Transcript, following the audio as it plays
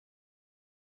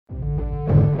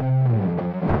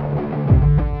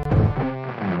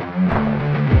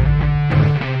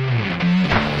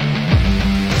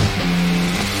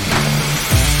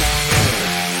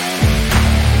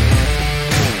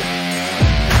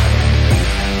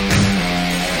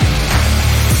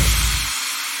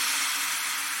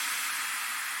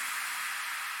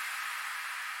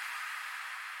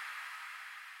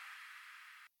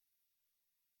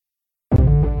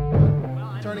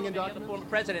any other former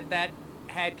president that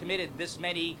had committed this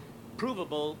many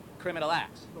provable criminal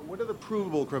acts. But what are the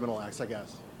provable criminal acts, I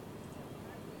guess?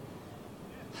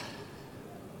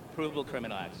 Provable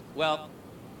criminal acts. Well,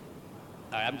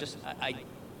 all right,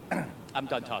 I'm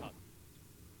done talking.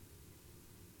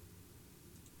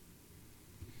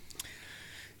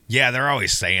 Yeah, they're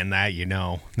always saying that,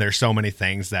 There's so many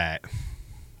things that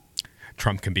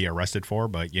Trump can be arrested for,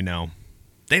 but,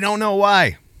 they don't know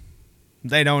why.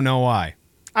 They don't know why.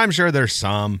 I'm sure there's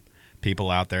some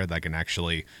people out there that can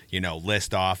actually,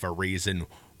 list off a reason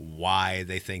why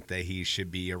they think that he should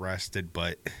be arrested,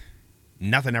 but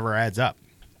nothing ever adds up.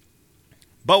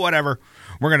 But whatever.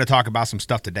 We're going to talk about some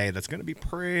stuff today that's going to be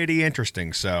pretty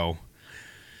interesting, so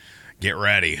get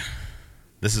ready.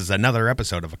 This is another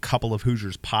episode of A Couple of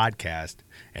Hoosiers podcast,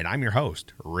 and I'm your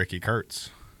host, Ricky Kurtz.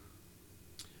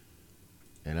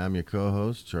 And I'm your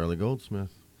co-host, Charlie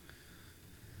Goldsmith.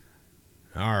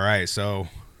 All right, so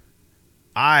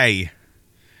I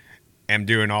am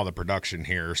doing all the production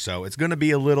here, so it's going to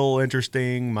be a little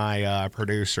interesting. My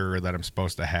producer that I'm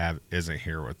supposed to have isn't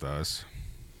here with us.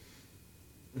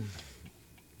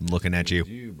 Looking at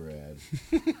you, Brad.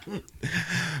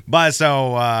 But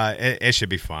so it should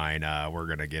be fine. We're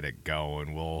gonna get it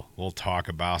going. We'll talk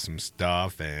about some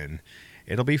stuff and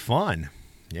it'll be fun.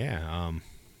 Yeah.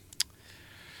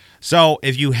 So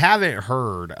if you haven't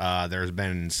heard, there's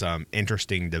been some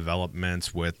interesting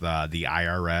developments with the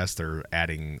IRS. They're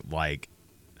adding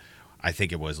I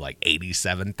think it was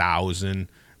 87,000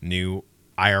 new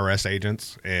IRS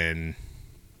agents and.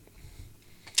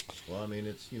 Well, I mean,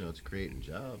 it's creating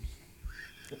jobs.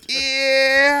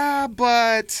 Yeah,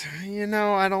 but,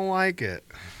 I don't like it.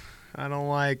 I don't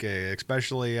like it,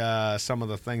 especially some of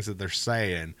the things that they're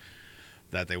saying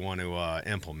that they want to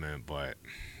implement, but,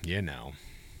 And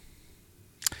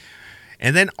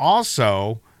then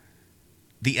also,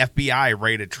 the FBI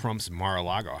raided Trump's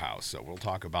Mar-a-Lago house, so we'll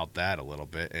talk about that a little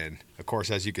bit. And, of course,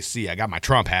 as you can see, I got my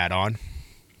Trump hat on.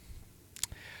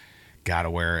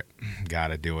 Gotta wear it.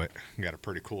 Gotta do it. Got a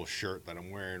pretty cool shirt that I'm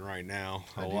wearing right now.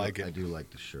 I like it. I do like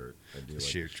the shirt. The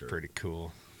shirt's pretty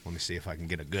cool. Let me see if I can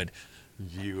get a good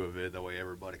view of it. That way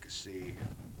everybody can see.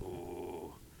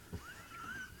 Ooh.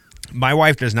 My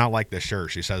wife does not like this shirt.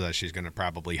 She says that she's going to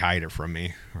probably hide it from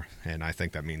me. And I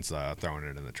think that means throwing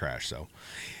it in the trash. So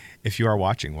if you are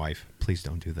watching, wife, please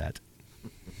don't do that.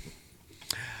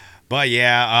 But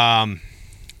yeah,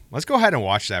 let's go ahead and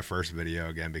watch that first video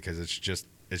again because it's just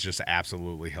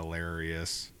absolutely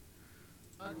hilarious.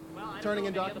 Turning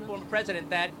in any other former president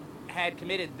that had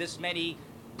committed this many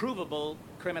provable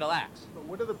criminal acts. But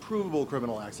what are the provable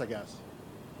criminal acts, I guess?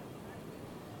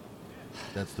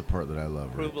 That's the part that I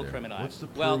love. Provable right there. criminal What's acts. the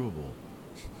provable?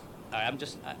 I'm done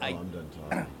talking.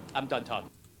 I'm done talking.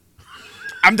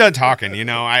 I'm done talking.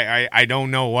 I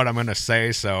don't know what I'm gonna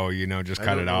say, so just cut it off.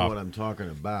 I don't know what I'm talking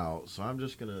about, so I'm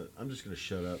just gonna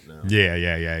shut up now.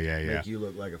 Yeah. Make you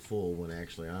look like a fool when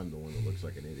actually I'm the one that looks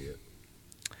like an idiot.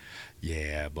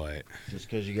 Yeah, but just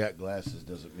because you got glasses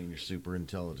doesn't mean you're super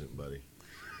intelligent, buddy.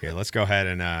 Yeah, let's go ahead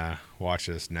and watch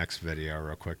this next video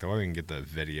real quick. That way we can get the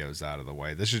videos out of the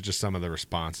way. This is just some of the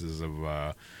responses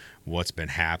of what's been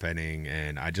happening,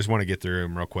 and I just want to get through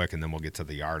them real quick, and then we'll get to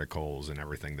the articles and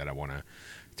everything that I want to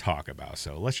talk about.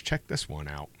 So let's check this one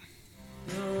out.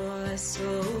 You're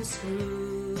so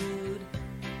screwed.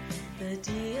 The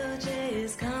DOJ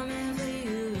is coming for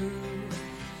you.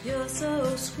 You're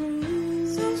so screwed,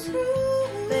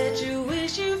 that you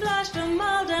wish you flushed them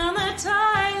all down the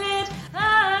toilet.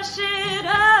 Ah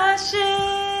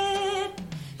shit.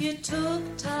 You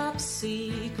took top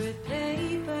secret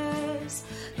papers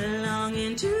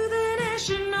belonging to the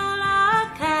National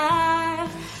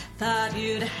Archive. Thought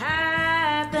you'd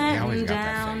have them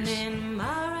down in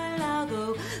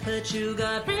Mar-a-Lago, but you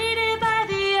got raided by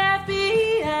the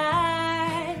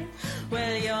FBI.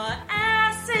 Well, your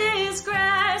ass is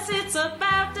grass. It's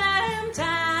about damn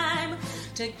time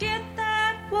to get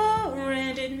that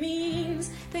warrant. It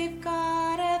means they've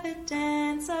got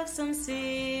evidence of some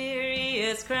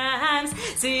serious crimes,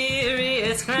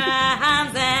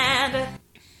 and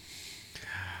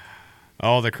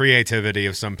oh, the creativity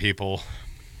of some people.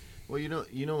 Well, you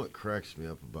know what cracks me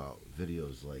up about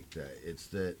videos like that? It's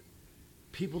that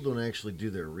people don't actually do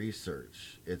their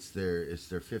research. It's their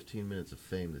 15 minutes of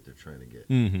fame that they're trying to get.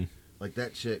 Mm-hmm. Like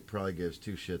that chick probably gives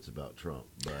two shits about Trump,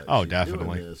 but oh, she's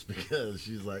definitely doing this because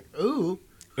she's like, ooh.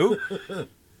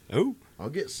 Ooh. I'll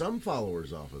get some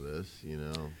followers off of this, you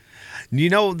know. You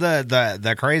know,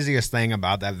 the craziest thing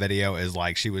about that video is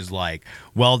like she was like,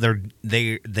 well,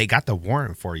 they got the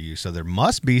warrant for you, so there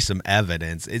must be some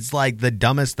evidence. It's like the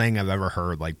dumbest thing I've ever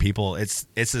heard. Like people, it's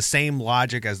the same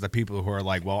logic as the people who are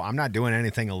like, well, I'm not doing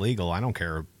anything illegal. I don't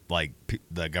care. Like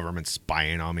the government's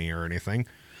spying on me or anything.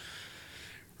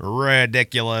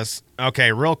 Ridiculous.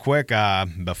 Okay, real quick,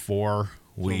 before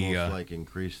we almost like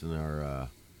increasing our,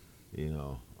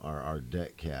 our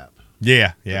debt cap.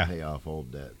 Yeah. To pay off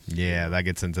old debts. Yeah, that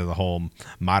gets into the whole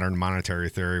modern monetary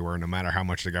theory where no matter how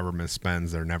much the government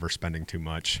spends, they're never spending too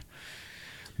much.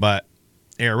 But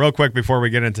here, real quick, before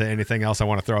we get into anything else, I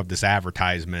want to throw up this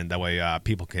advertisement. That way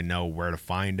people can know where to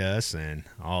find us and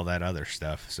all that other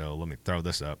stuff. So let me throw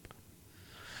this up.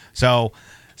 So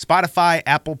Spotify,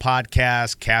 Apple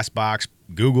Podcasts, CastBox,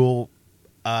 Google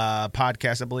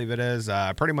Podcast, I believe it is.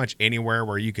 Pretty much anywhere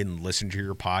where you can listen to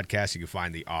your podcast, you can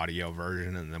find the audio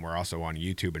version. And then we're also on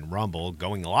YouTube and Rumble,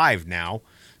 going live now.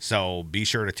 So be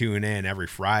sure to tune in every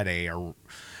Friday. Or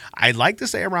I'd like to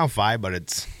say around 5,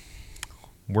 but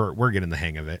we're getting the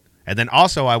hang of it. And then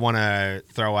also I want to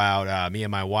throw out me and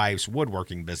my wife's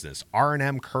woodworking business,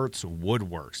 R&M Kurtz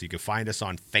Woodworks. You can find us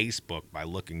on Facebook by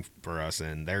looking for us,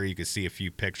 and there you can see a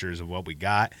few pictures of what we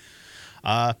got.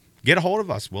 Get a hold of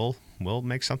us. We'll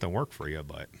make something work for you.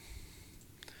 But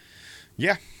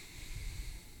yeah.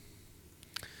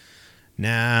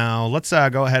 Now let's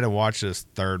go ahead and watch this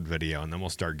third video, and then we'll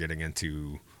start getting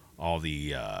into all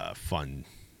the fun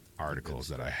articles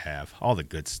that I have, all the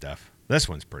good stuff. This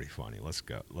one's pretty funny. Let's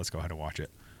go ahead and watch it.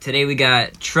 Today we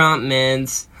got Trump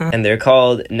mints, and they're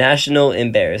called National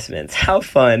Embarrassments. How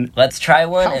fun. Let's try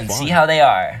one and see how they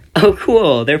are. Oh,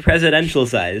 cool. They're presidential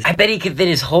size. I bet he could fit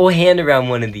his whole hand around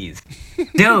one of these.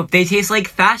 Dope. They taste like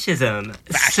fascism.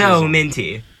 So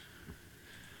minty.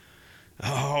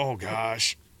 Oh,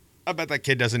 gosh. I bet that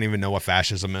kid doesn't even know what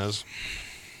fascism is.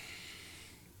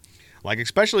 Like,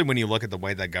 especially when you look at the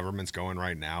way that government's going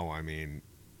right now, I mean...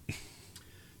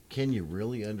 Can you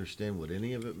really understand what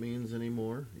any of it means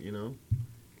anymore, you know?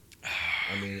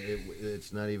 I mean,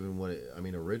 it's not even what it... I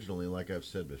mean, originally, like I've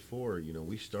said before, you know,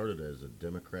 we started as a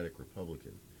Democratic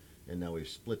Republican, and now we've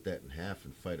split that in half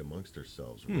and fight amongst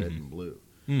ourselves, red and blue.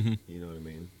 Mm-hmm. You know what I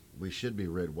mean? We should be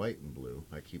red, white, and blue.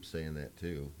 I keep saying that,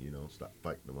 too. You know, stop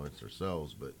fighting amongst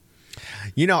ourselves, but...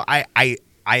 You know, I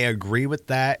agree with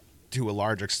that to a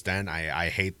large extent. I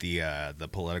hate the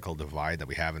political divide that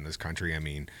we have in this country. I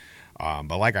mean...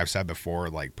 but like I've said before,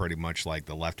 like pretty much like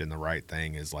the left and the right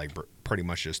thing is like pretty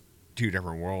much just two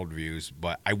different worldviews.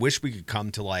 But I wish we could come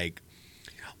to like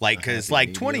because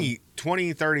like 20,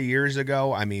 30 years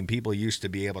ago, I mean, people used to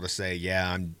be able to say,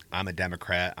 yeah, I'm a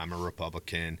Democrat, I'm a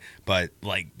Republican. But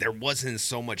like there wasn't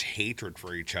so much hatred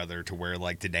for each other to where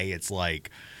like today it's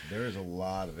like. There is a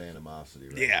lot of animosity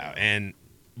right now. And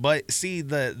but see,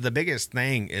 the biggest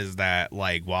thing is that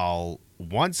like while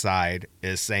one side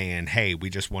is saying, hey, we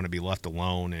just want to be left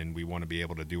alone and we want to be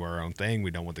able to do our own thing.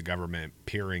 We don't want the government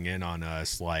peering in on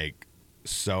us like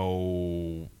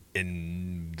so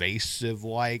invasive,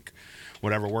 like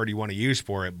whatever word you want to use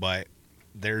for it. But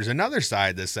there's another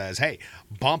side that says, hey,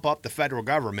 bump up the federal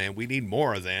government. We need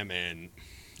more of them. And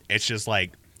it's just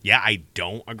like, yeah, I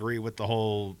don't agree with the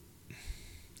whole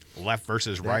left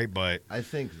versus right, but I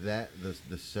think that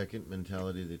the second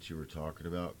mentality that you were talking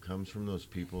about comes from those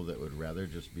people that would rather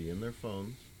just be in their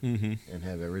phones and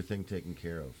have everything taken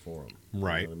care of for them.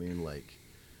 Right. You know what I mean? Like,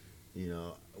 you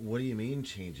know, what do you mean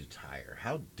change a tire?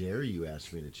 How dare you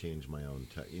ask me to change my own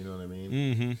tire? You know what I mean?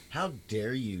 Mm-hmm. How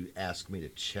dare you ask me to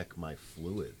check my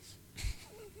fluids?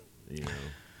 You know,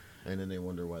 and then they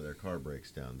wonder why their car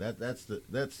breaks down. That's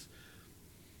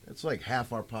like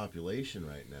half our population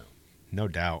right now. No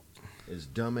doubt. Is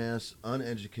dumbass,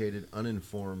 uneducated,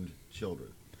 uninformed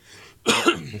children.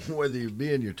 Whether you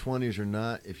be in your 20s or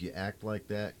not, if you act like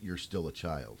that, you're still a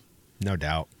child. No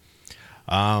doubt.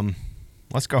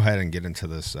 Let's go ahead and get into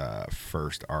this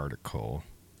first article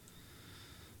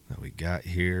that we got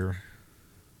here.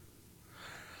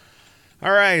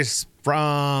 All right, it's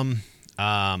from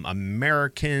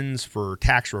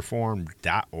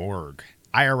AmericansForTaxReform.org.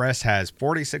 IRS has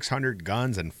 4,600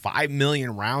 guns and 5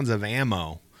 million rounds of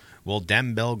ammo. Will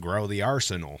Dem bill grow the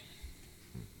arsenal?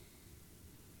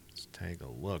 Let's take a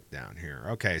look down here.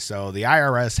 Okay, so the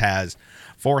IRS has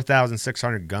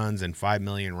 4,600 guns and 5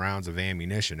 million rounds of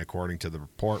ammunition, according to the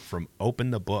report from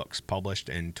Open the Books, published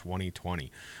in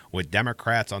 2020, with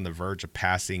Democrats on the verge of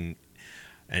passing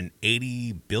an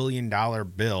 $80 billion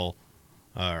bill.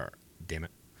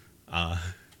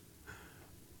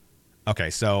 Okay,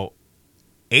 so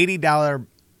 $80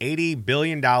 $80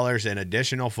 billion in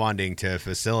additional funding to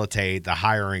facilitate the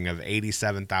hiring of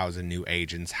 87,000 new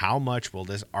agents. How much will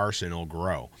this arsenal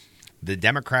grow? The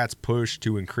Democrats' push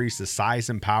to increase the size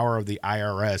and power of the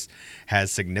IRS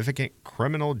has significant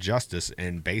criminal justice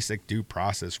and basic due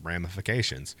process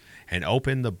ramifications. An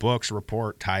Open the Books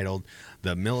report titled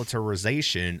The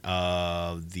Militarization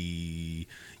of the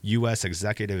U.S.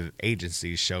 Executive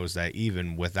Agencies shows that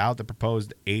even without the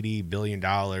proposed $80 billion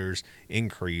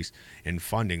increase in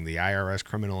funding, the IRS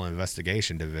Criminal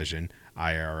Investigation Division,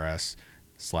 IRS/CI,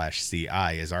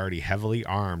 is already heavily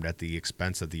armed at the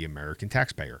expense of the American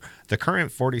taxpayer. The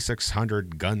current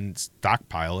 4,600 gun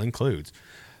stockpile includes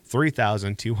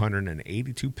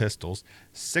 3,282 pistols,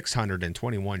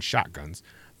 621 shotguns,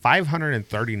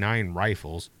 539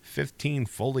 rifles, 15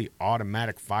 fully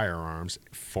automatic firearms,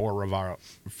 4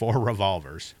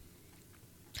 revolvers.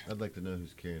 I'd like to know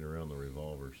who's carrying around the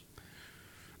revolvers.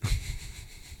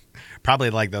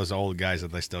 Probably like those old guys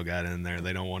that they still got in there.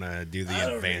 They don't want to do the I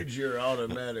don't advance. need your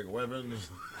automatic weapons.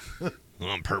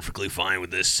 I'm perfectly fine with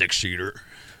this 6-shooter.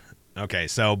 Okay,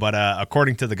 so, but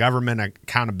according to the Government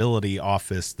Accountability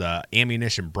Office, the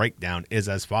ammunition breakdown is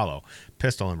as follows.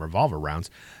 Pistol and revolver rounds,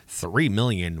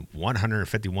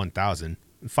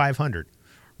 3,151,500.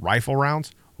 Rifle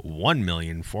rounds,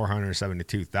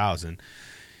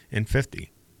 1,472,050.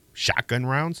 Shotgun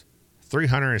rounds,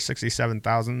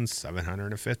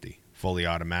 367,750. Fully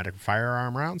automatic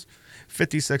firearm rounds,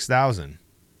 56,000.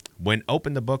 When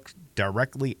Open the Book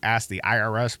directly asked the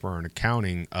IRS for an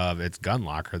accounting of its gun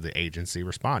locker, the agency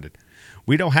responded,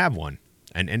 "We don't have one,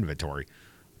 an inventory,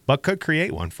 but could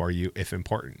create one for you if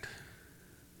important."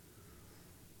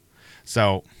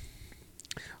 So,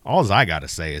 all I got to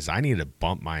say is I need to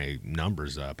bump my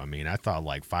numbers up. I mean, I thought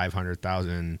like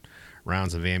 500,000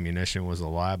 rounds of ammunition was a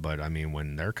lot, but I mean,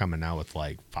 when they're coming out with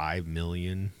like 5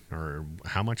 million, or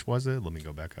how much was it? Let me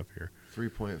go back up here.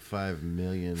 3.5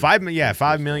 million. 5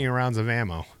 million rounds of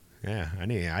ammo. Yeah,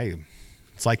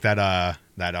 it's like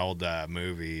that old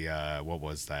movie, what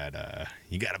was that?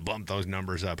 You got to bump those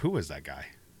numbers up. Who was that guy?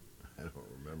 I don't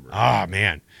remember. Oh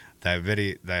man,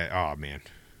 oh man.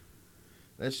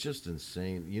 That's just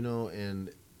insane. You know, and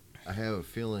I have a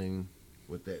feeling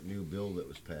with that new bill that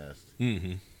was passed,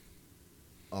 Mm-hmm.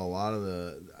 a lot of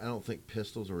I don't think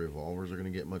pistols or revolvers are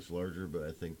going to get much larger, but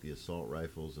I think the assault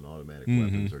rifles and automatic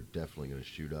weapons are definitely going to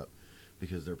shoot up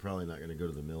because they're probably not going to go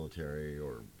to the military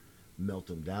or melt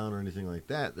them down or anything like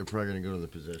that. They're probably going to go to the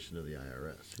possession of the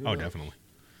IRS. Who knows? Definitely.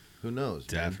 Who knows?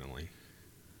 Definitely.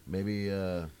 Man? Maybe,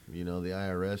 the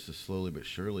IRS is slowly but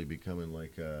surely becoming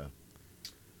like a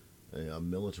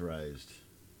militarized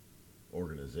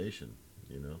organization,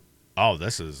 you know? Oh,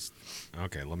 this is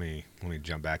okay. Let me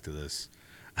jump back to this.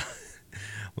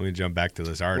 Let me jump back to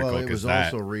this article. Well, it was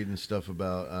also reading stuff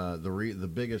about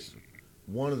the biggest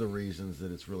one of the reasons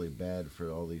that it's really bad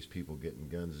for all these people getting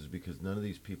guns is because none of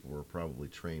these people were probably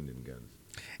trained in guns.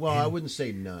 Well, I wouldn't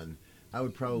say none. I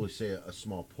would probably say a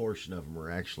small portion of them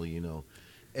are actually,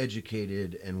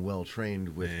 educated and well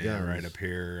trained with guns. Right up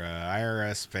here,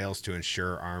 IRS fails to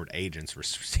ensure armed agents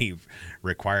receive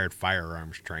required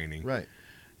firearms training. Right.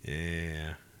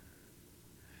 Yeah.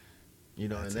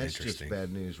 And that's just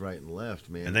bad news right and left,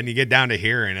 man. And then you get down to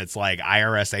here, and it's like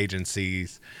IRS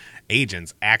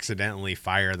agents accidentally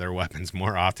fire their weapons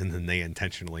more often than they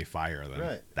intentionally fire them.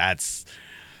 Right. That's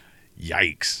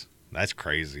yikes. That's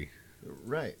crazy.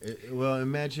 Right. Well,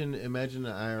 imagine an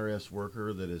IRS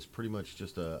worker that is pretty much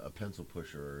just a pencil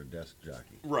pusher or a desk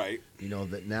jockey. Right.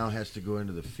 That now has to go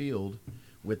into the field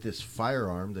with this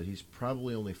firearm that he's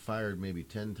probably only fired maybe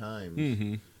 10 times.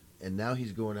 Mm-hmm. And now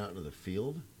he's going out into the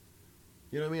field.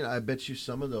 You know what I mean? I bet you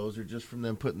some of those are just from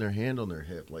them putting their hand on their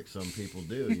hip like some people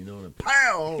do. And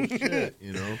pow! Oh, shit,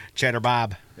 Cheddar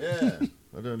Bob. Yeah.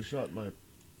 I done shot my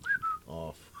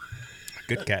off.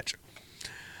 Good catch.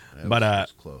 That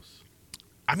was close.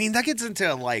 I mean, that gets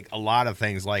into like a lot of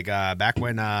things. Like back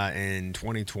when in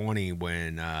 2020,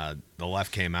 when the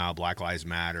left came out, Black Lives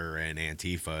Matter and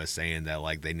Antifa saying that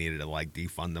like they needed to like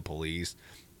defund the police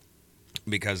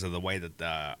because of the way that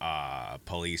the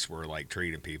police were like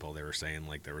treating people. They were saying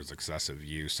like there was excessive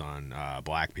use on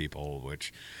black people,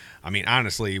 which, I mean,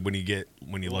 honestly, when you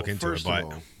look into it, but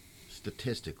all,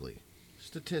 statistically,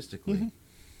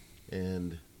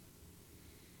 and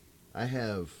I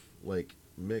have like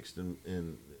mixed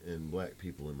and black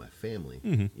people in my family,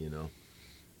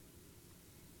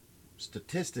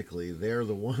 statistically, they're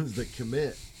the ones that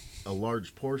commit a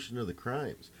large portion of the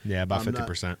crimes. Yeah, about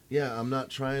 50%. Yeah, I'm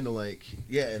not trying to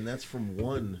and that's from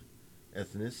one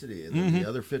ethnicity, and then the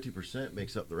other 50%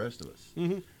 makes up the rest of us.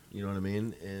 Mm-hmm. You know what I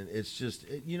mean? And it's just,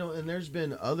 and there's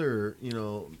been other,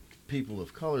 people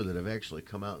of color that have actually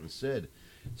come out and said,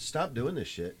 "Stop doing this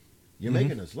shit. You're Mm-hmm.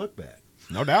 making us look bad."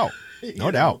 No doubt. No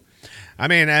You doubt. know? I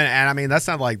mean, and I mean, that's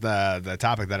not like the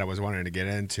topic that I was wanting to get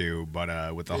into,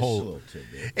 but with the Just a whole, little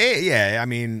tidbit. yeah, I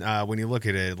mean, when you look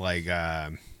at it, like,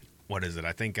 what is it?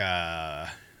 I think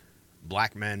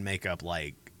black men make up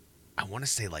like, I want to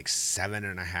say like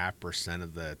 7.5%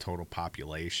 of the total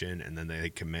population, and then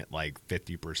they commit like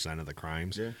 50% of the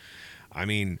crimes. Yeah. I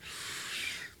mean,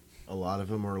 A lot of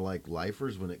them are like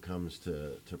lifers when it comes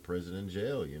to prison and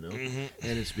jail, you know? Mm-hmm.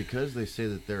 And it's because they say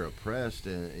that they're oppressed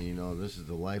and, you know, this is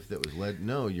the life that was led.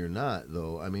 No, you're not,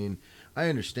 though. I mean, I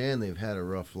understand they've had a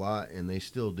rough lot, and they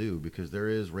still do, because there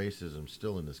is racism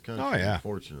still in this country, Oh, yeah.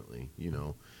 unfortunately, you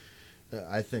know.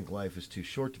 I think life is too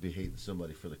short to be hating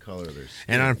somebody for the color of their skin.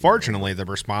 and you know? unfortunately, the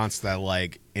response that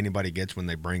like anybody gets when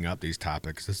they bring up these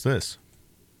topics is this.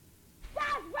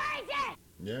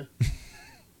 Yeah.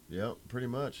 Yep, pretty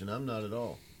much. And I'm not at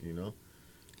all, you know.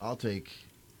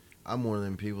 I'm one of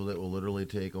them people that will literally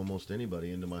take almost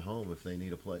anybody into my home if they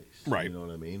need a place. Right. You know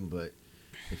what I mean? But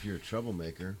if you're a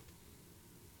troublemaker,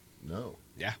 no.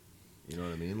 Yeah. You know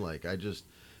what I mean? Like,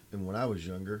 and when I was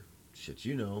younger, shit,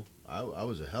 you know, I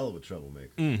was a hell of a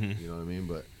troublemaker. Mm-hmm. You know what I mean?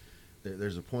 But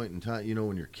there's a point in time, you know,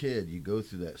 when you're a kid, you go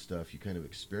through that stuff, you kind of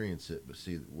experience it. But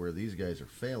see, where these guys are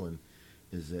failing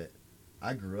is that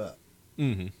I grew up.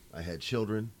 Mm-hmm. I had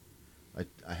children.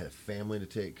 I had a family to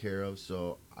take care of,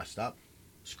 so I stopped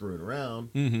screwing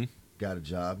around, Mm-hmm. got a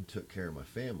job, and took care of my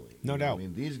family. No You know doubt. what I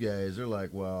mean, these guys are like,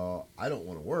 well, I don't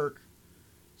want to work,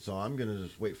 so I'm going to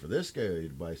just wait for this guy to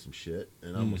buy some shit,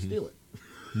 and I'm going to steal it.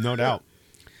 No doubt.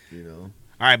 You know?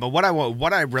 All right, but what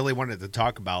I really wanted to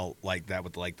talk about, like that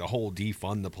with like the whole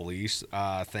defund the police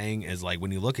thing, is like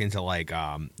when you look into like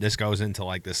this goes into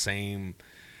like the same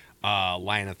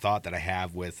line of thought that I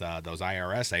have with those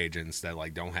IRS agents that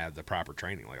like don't have the proper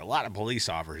training. Like a lot of police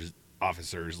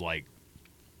officers like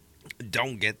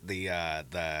don't get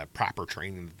the proper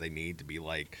training that they need to be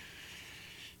like.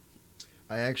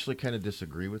 I actually kind of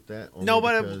disagree with that. Only No,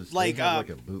 but, because like, they have like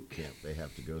a boot camp they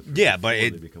have to go through. Yeah, but before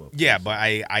they become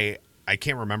a I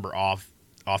can't remember off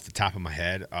the top of my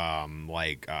head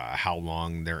how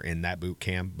long they're in that boot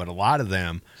camp, but a lot of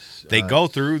them they go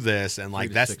through this and like 3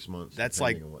 to that's 6 months, that's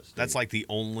depending like on what state. that's like the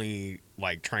only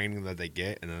like training that they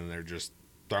get, and then they're just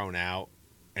thrown out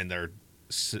and they're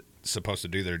supposed to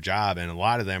do their job, and a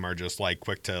lot of them are just like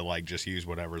quick to like just use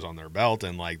whatever's on their belt,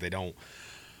 and like they don't.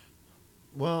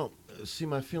 Well, see,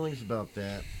 my feelings about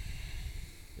that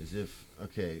is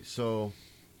so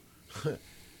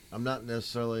I'm not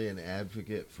necessarily an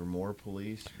advocate for more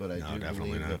police, but I No, do definitely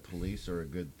believe not. that police are a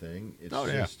good thing. It's Oh,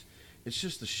 yeah. it's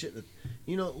just the shit that,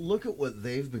 you know, look at what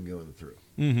they've been going through.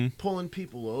 Mm-hmm. Pulling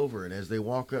people over, and as they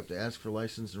walk up to ask for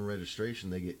license and registration,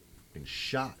 they get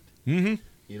shot. Mm-hmm.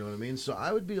 You know what I mean? So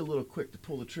I would be a little quick to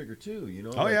pull the trigger too. You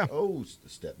know? Oh, yeah. Oh,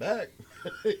 step back.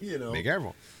 You know? Be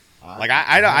careful. Like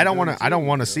I don't want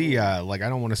to see know? I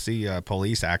don't want to see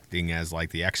police acting as like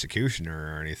the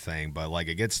executioner or anything, but like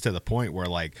it gets to the point where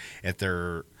like if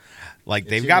they're like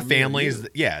they've It's got either me or families, you.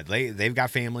 yeah, they've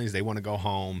got families, they want to go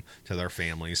home to their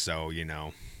families, so you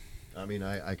know. I mean,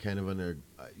 I kind of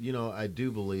I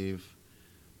do believe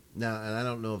now, and I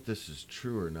don't know if this is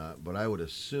true or not, but I would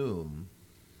assume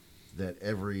that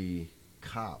every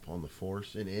cop on the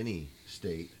force in any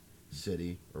state,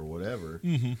 city, or whatever,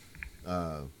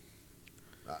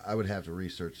 I would have to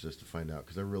research this to find out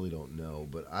because I really don't know,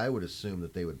 but I would assume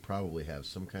that they would probably have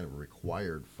some kind of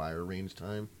required fire range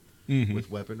time with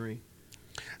weaponry.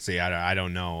 See, I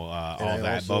don't know all I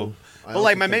that, also- but I like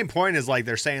also my think- main point is like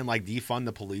they're saying like defund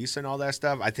the police and all that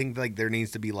stuff. I think like there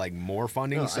needs to be like more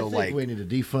funding, No, so I think like we need to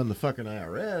defund the fucking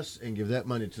IRS and give that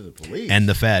money to the police. and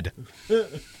the Fed.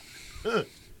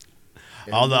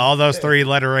 All those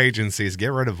 3-letter agencies, get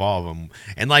rid of all of them.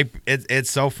 And like it's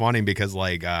so funny because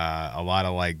like a lot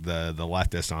of like the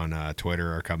leftists on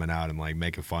Twitter are coming out and like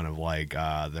making fun of like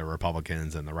the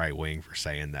Republicans and the right wing for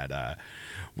saying that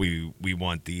we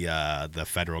want the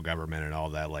federal government and all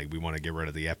that, like we want to get rid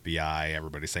of the FBI.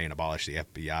 Everybody's saying abolish the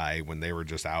FBI when they were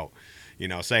just out, you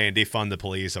know, saying defund the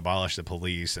police, abolish the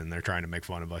police, and they're trying to make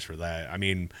fun of us for that. I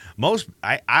mean,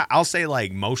 I'll say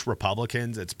like most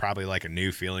Republicans, it's probably like a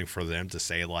new feeling for them to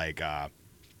say like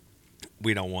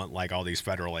we don't want like all these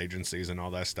federal agencies and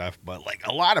all that stuff. But like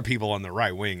a lot of people on the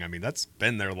right wing, I mean, that's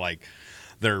been their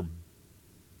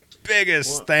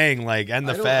biggest thing. Like, and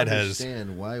the Fed I don't has.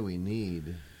 understand why we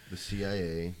need the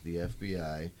CIA, the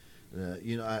FBI.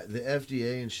 You know, the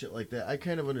FDA and shit like that. I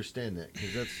kind of understand that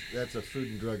because that's a Food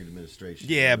and Drug Administration.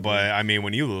 you know Yeah, what I mean? but I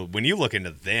mean, when you look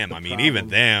into them, I mean, problem- even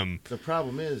them. The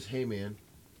problem is, hey man,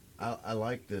 I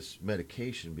like this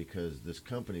medication because this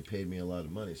company paid me a lot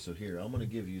of money. So here, I'm going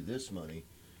to give you this money,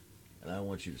 and I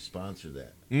want you to sponsor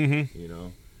that. Mm-hmm. You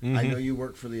know, Mm-hmm. I know you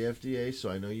work for the FDA, so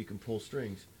I know you can pull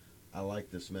strings. I like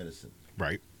this medicine.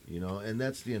 Right. You know, and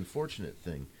that's the unfortunate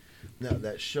thing. Now,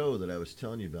 that show that I was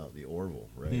telling you about, the Orville,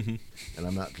 right? Mm-hmm. And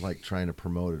I'm not like trying to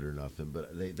promote it or nothing,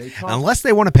 but they talk. Unless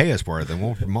they want to pay us for it, then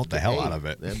we'll promote the hell Hey, out of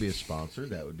it. That'd be a sponsor.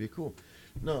 That would be cool.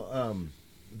 No,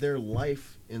 their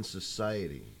life in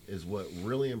society is what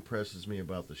really impresses me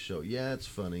about the show. Yeah, it's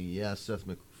funny. Yeah, Seth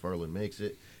MacFarlane makes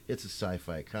it. It's a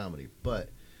sci-fi comedy. But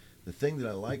the thing that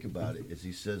I like about it is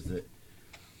he says that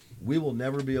we will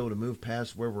never be able to move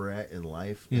past where we're at in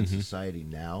life in society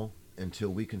now until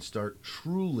we can start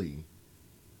truly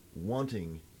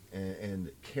wanting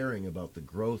and caring about the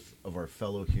growth of our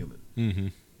fellow human. Mm-hmm.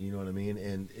 You know what I mean?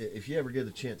 And if you ever get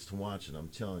a chance to watch it, I'm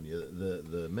telling you,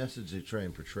 the message they try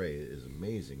and portray is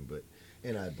amazing.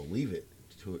 And I believe it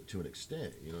to an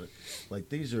extent. You know, like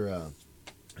these are,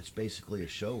 it's basically a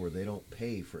show where they don't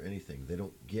pay for anything. They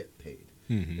don't get paid.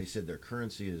 Mm-hmm. They said their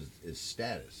currency is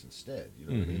status instead. You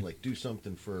know what I mean? Like do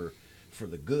something for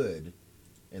the good,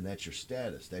 and that's your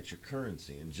status. That's your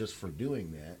currency. And just for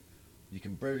doing that, you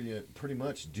can pretty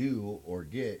much do or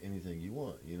get anything you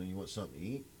want. You know, you want something to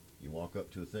eat. You walk up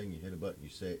to a thing, you hit a button, you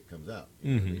say it comes out.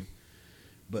 You know what I mean?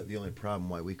 But the only problem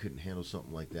why we couldn't handle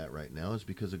something like that right now is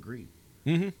because of greed.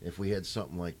 Mm-hmm. If we had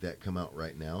something like that come out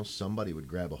right now, somebody would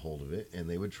grab a hold of it and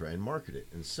they would try and market it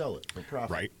and sell it for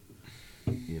profit. Right.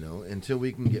 You know, until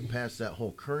we can get past that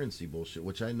whole currency bullshit,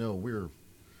 which I know we're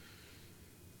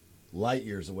light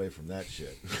years away from that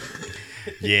shit.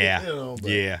 Yeah. You know,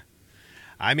 but- Yeah.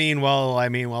 I mean, well,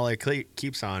 it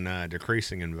keeps on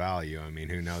decreasing in value. I mean,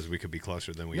 who knows? We could be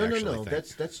closer than we actually No. think.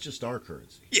 That's just our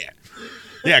currency. Yeah,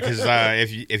 yeah. Because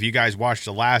if you guys watched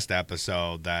the last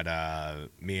episode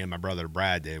that me and my brother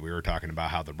Brad did, we were talking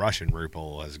about how the Russian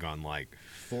ruble has gone like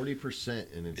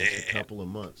 40% in just a couple of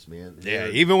months, man. Yeah,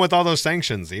 even with all those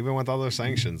sanctions,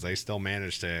 they still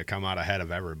managed to come out ahead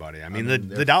of everybody. I mean,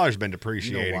 the dollar's been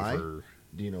depreciating for.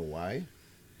 Do you know why?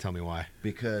 Tell me why.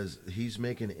 Because he's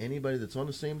making anybody that's on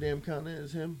the same damn continent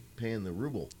as him paying the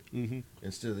ruble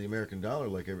instead of the American dollar,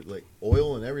 like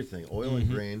oil and everything, oil and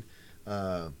grain.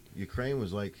 Ukraine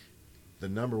was like the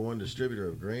 #1 distributor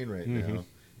of grain right now,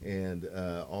 and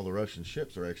all the Russian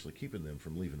ships are actually keeping them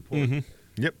from leaving port.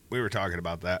 Yep, we were talking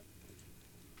about that.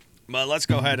 But let's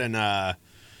go ahead and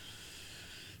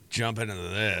jump into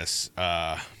this.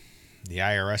 The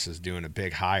IRS is doing a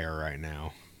big hire right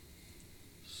now.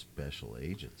 Special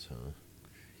agents, huh?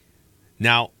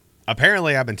 Now,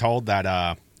 apparently, I've been told that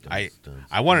I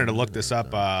wanted to look this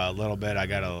up a little bit.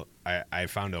 I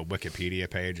found a Wikipedia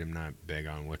page. I'm not big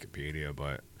on Wikipedia,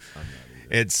 but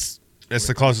it's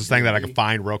the closest thing that I can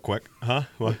find real quick. Huh?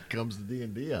 What? When it comes to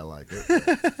D&D, I like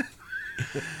it.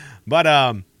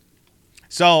 But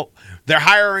so they're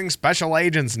hiring special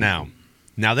agents now.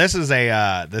 Now this is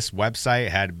this website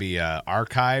had to be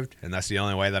archived, and that's the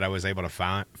only way that I was able to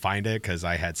find it because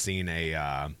I had seen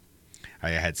a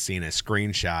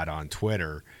screenshot on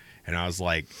Twitter, and I was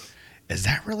like, "Is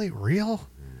that really real?"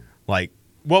 Like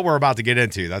what we're about to get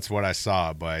into. That's what I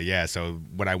saw. But yeah, so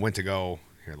when I went to go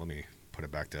here, let me put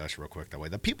it back to us real quick. That way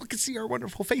the people can see our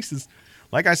wonderful faces.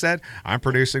 Like I said, I'm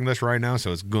producing this right now,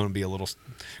 so it's going to be a little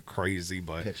crazy,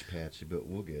 but Pitch patchy, but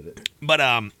we'll get it. But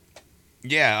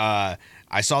yeah,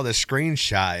 I saw this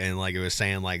screenshot and like it was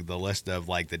saying like the list of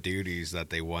like the duties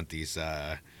that they want these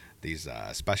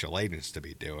special agents to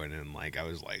be doing, and like I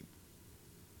was like,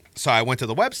 so I went to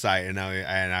the website and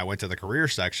I went to the career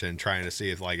section trying to see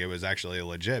if like it was actually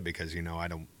legit because you know I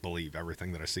don't believe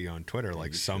everything that I see on Twitter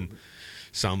like some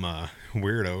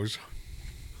weirdos.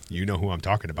 You know who I'm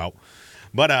talking about.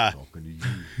 But Talking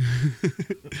to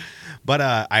you. but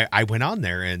I went on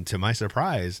there and to my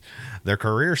surprise, their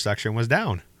career section was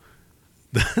down.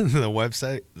 the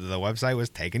website was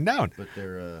taken down. But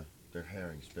they're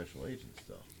hiring special agents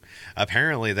though.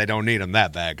 Apparently they don't need them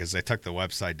that bad because they took the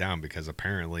website down because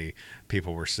apparently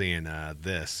people were seeing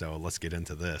this. So let's get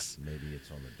into this. Maybe it's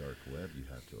on the dark web. You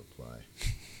have to apply.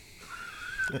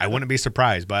 I wouldn't be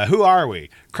surprised, but who are we?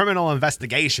 Criminal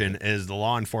investigation is the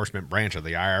law enforcement branch of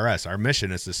the IRS. Our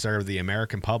mission is to serve the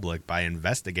American public by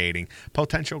investigating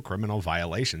potential criminal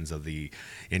violations of the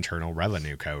Internal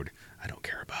Revenue Code. I don't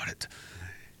care about it.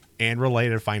 And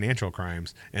related financial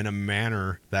crimes in a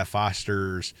manner that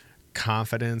fosters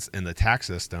confidence in the tax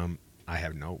system. I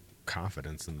have no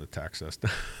confidence in the tax system.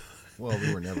 Well,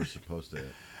 we were never supposed to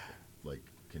like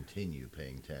continue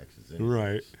paying taxes anyways.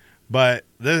 Right. But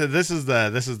this is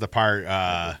the part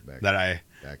that I.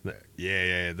 Backpack.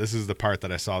 Yeah. This is the part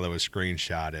that I saw that was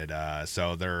screenshotted.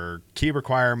 So their key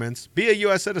requirements: be a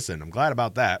U.S. citizen. I'm glad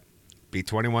about that. Be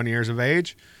 21 years of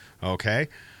age. Okay.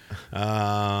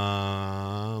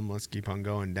 Let's keep on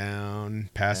going down.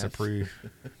 Pass a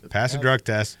drug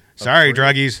test. Sorry,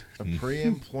 druggies. A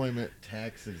pre-employment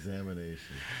tax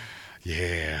examination.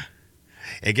 Yeah.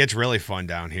 It gets really fun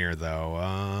down here,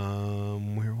 though.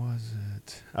 Where was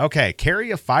it? Okay.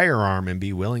 Carry a firearm and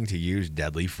be willing to use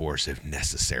deadly force if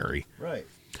necessary. Right.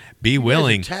 Be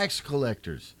willing. You guys are tax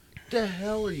collectors. What the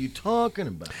hell are you talking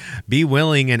about? Be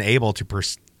willing and able to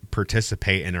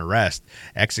participate in arrest,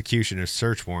 execution of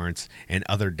search warrants, and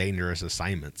other dangerous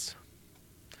assignments.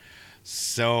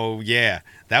 So, yeah.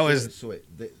 That was... So wait,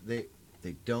 they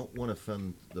don't want to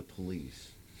fund the police.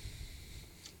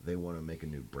 They want to make a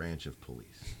new branch of police.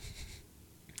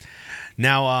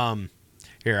 Now,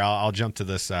 here, I'll jump to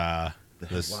this... They have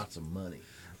lots of money.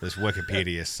 This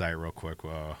Wikipedia site real quick.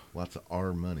 Whoa. Lots of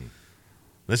our money.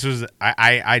 This was...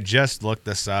 I just looked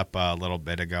this up a little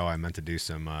bit ago. I meant to do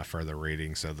some further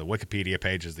reading. So the Wikipedia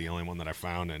page is the only one that I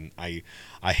found, and I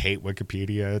hate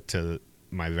Wikipedia to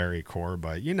my very core,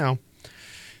 but, you know,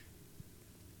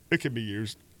 it can be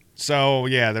used. So,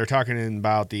 yeah, they're talking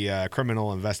about the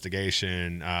criminal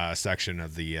investigation section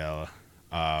of the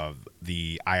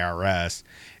IRS,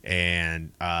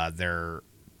 and they're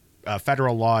a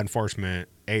federal law enforcement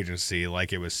agency,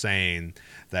 like it was saying,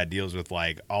 that deals with,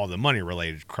 like, all the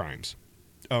money-related crimes.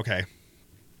 Okay.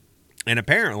 And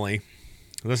apparently,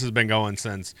 this has been going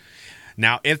since...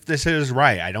 Now, if this is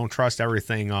right, I don't trust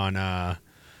everything on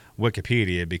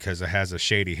Wikipedia because it has a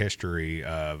shady history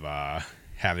of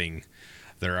having...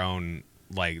 their own,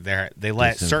 like, they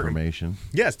let certain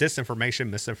disinformation,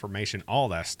 misinformation, all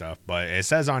that stuff. But it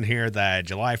says on here that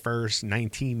July 1st,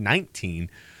 1919,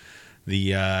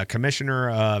 the Commissioner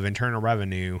of Internal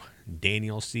Revenue,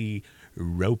 Daniel C.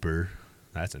 Roper,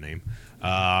 that's a name,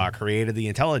 created the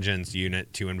Intelligence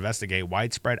Unit to investigate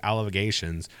widespread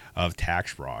allegations of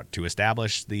tax fraud. To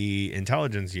establish the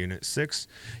Intelligence Unit, 6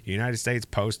 United States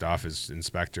Post Office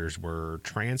inspectors were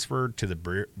transferred to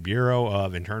the Bureau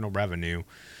of Internal Revenue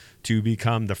to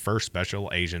become the first special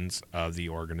agents of the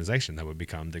organization that would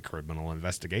become the criminal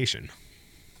investigation.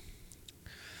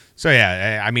 So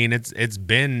yeah, I mean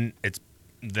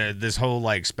this whole,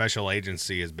 like, special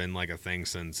agency has been, like, a thing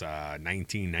since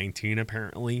 1919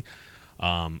 apparently,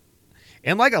 and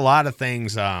like a lot of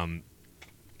things,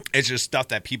 it's just stuff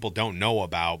that people don't know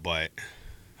about, but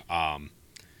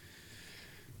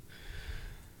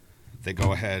they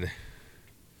go ahead.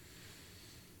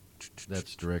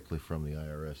 That's directly from the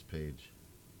IRS page,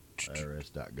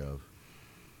 irs.gov.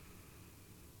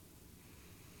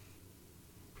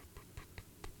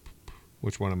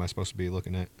 Which one am I supposed to be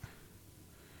looking at?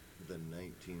 The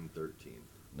 1913.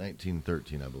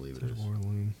 1913, I believe it is.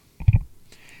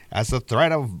 As the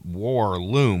threat of war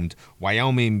loomed,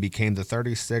 Wyoming became the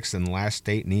 36th and last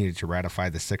state needed to ratify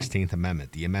the 16th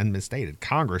Amendment. The amendment stated,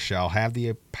 Congress shall have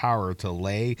the power to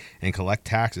lay and collect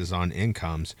taxes on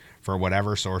incomes for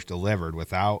whatever source delivered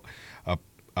without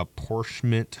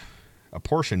apportionment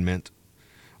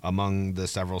among the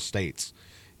several states,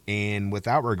 and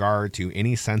without regard to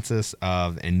any census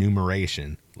of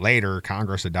enumeration. Later,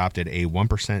 Congress adopted a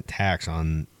 1% tax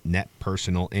on net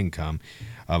personal income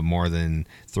of more than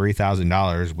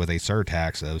 $3,000 with a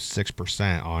surtax of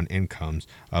 6% on incomes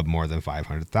of more than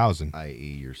 $500,000.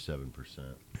 I.e., your 7%.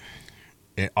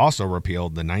 It also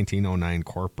repealed the 1909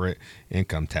 corporate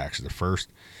income tax, the first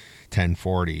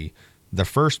 1040. The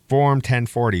first Form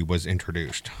 1040 was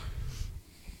introduced.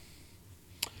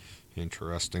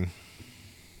 Interesting.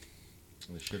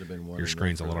 There should have been one. Your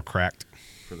screen's a little cracked.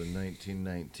 For the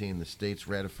 1919, the states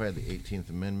ratified the 18th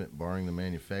Amendment, barring the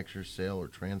manufacture, sale, or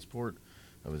transport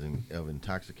of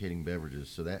intoxicating beverages.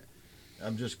 So that,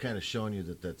 I'm just kind of showing you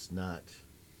that that's not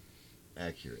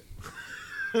accurate.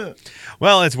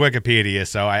 Well, it's Wikipedia,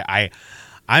 so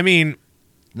I mean,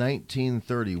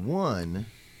 1931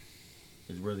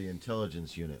 is where the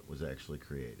intelligence unit was actually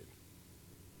created.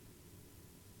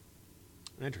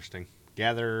 Interesting.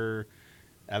 Gather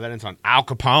evidence on Al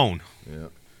Capone. Yeah.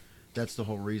 That's the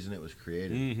whole reason it was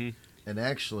created. Mm-hmm. And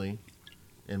actually,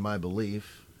 in my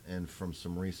belief, and from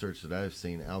some research that I've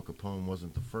seen, Al Capone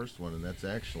wasn't the first one, and that's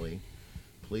actually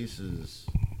police's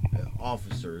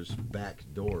officers' back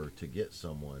door to get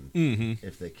someone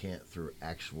if they can't through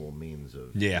actual means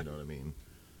of, you know what I mean?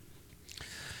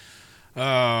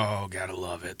 Oh, gotta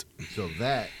love it. So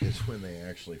that is when they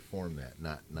actually formed that,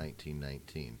 not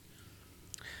 1919.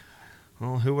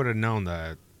 Well, who would have known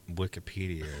that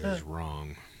Wikipedia is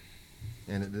wrong?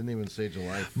 And it didn't even say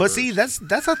July 1st. But see, that's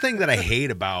the thing that I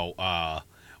hate about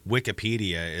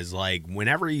Wikipedia is like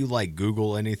whenever you like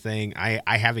Google anything,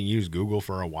 I haven't used Google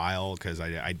for a while because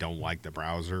I don't like the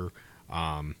browser.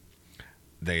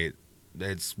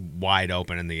 It's wide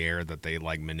open in the air that they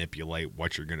like manipulate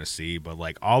what you're gonna see, but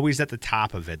like always at the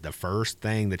top of it, the first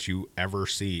thing that you ever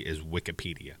see is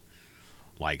Wikipedia.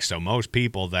 Like, so most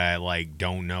people that like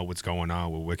don't know what's going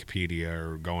on with Wikipedia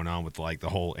or going on with like the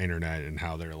whole internet and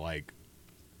how they're like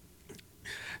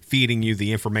feeding you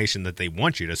the information that they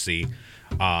want you to see,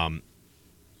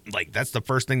 like that's the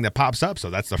first thing that pops up.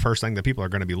 So that's the first thing that people are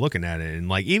going to be looking at it. And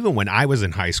like even when I was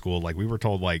in high school, like we were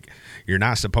told like you're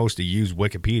not supposed to use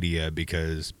Wikipedia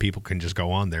because people can just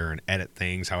go on there and edit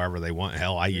things however they want.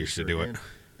 Hell, I used to do it.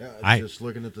 Yeah, just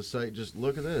looking at the site, just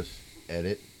look at this.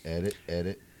 Edit.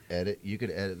 You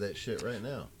could edit that shit right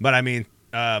now. But I mean,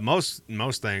 most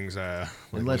things. Let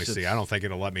me see. I don't think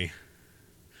it'll let me.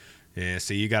 Yeah.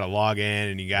 See, you got to log in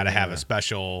and you got to have a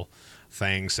special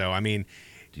thing. So I mean,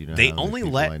 do you know they how many only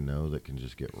people let. I know that can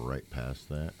just get right past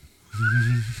that.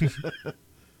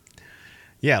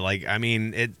 Yeah, like I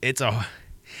mean,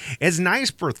 it's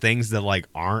nice for things that like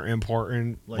aren't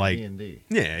important, like D&D.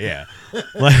 Yeah.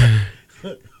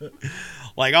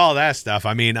 like all that stuff.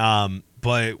 I mean,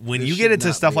 but when you get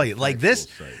into stuff like this,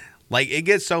 site. like it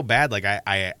gets so bad. Like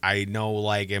I know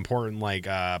like important like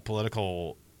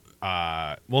political,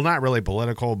 well not really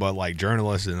political, but like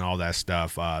journalists and all that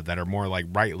stuff that are more like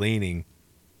right leaning,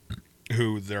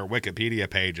 who their Wikipedia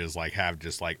pages like have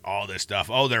just like all this stuff.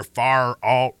 Oh, they're far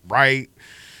alt right,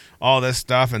 all this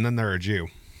stuff, and then they're a Jew.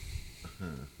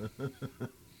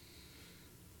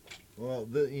 Well,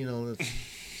 that's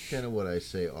kind of what I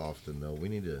say often, though. We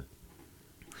need to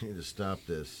stop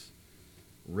this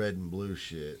red and blue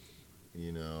shit,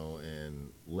 and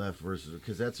left versus,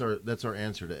 because that's our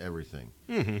answer to everything.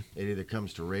 Mm-hmm. It either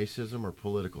comes to racism or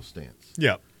political stance.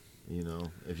 Yep.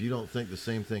 If you don't think the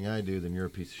same thing I do, then you're a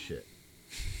piece of shit.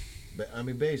 But I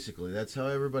mean, basically, that's how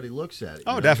everybody looks at it.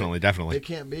 Oh, definitely. It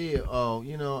can't be,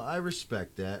 I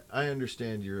respect that. I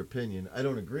understand your opinion. I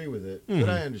don't agree with it, Mm-hmm. but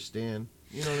I understand.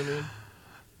 You know what I mean?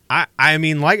 I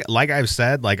mean, like I've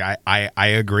said, like I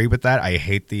agree with that. I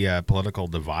hate the political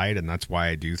divide, and that's why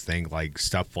I do think like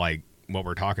stuff like what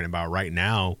we're talking about right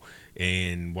now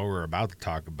and what we're about to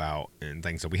talk about and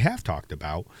things that we have talked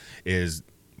about is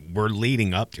we're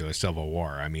leading up to a civil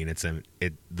war. I mean,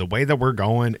 the way that we're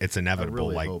going, it's inevitable.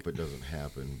 I really hope it doesn't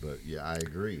happen, but yeah, I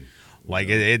agree. Like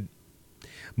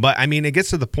but I mean, it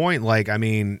gets to the point. Like, I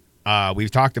mean,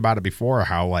 we've talked about it before,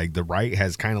 how like the right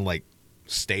has kind of like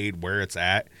stayed where it's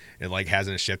at. It like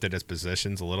hasn't shifted its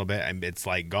positions a little bit, and it's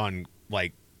like gone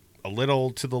like a little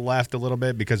to the left a little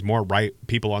bit because more right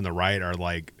people on the right are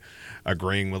like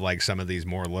agreeing with like some of these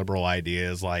more liberal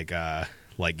ideas like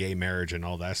gay marriage and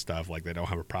all that stuff. Like they don't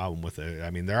have a problem with it. I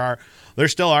mean, there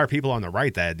still are people on the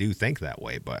right that do think that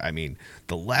way, but I mean,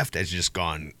 the left has just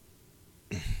gone,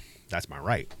 that's my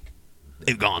right.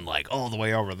 They've gone like all the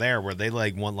way over there where they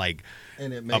like want like,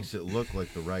 and it makes it look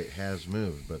like the right has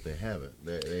moved, but they haven't.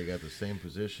 They got the same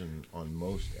position on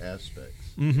most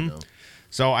aspects. Mm-hmm.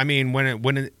 So I mean, when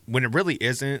it really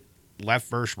isn't left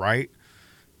versus right,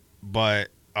 but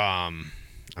I'm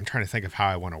trying to think of how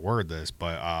I want to word this,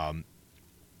 but I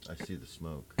see the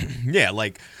smoke. Yeah,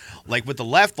 like with the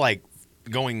left like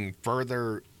going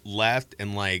further left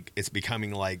and like it's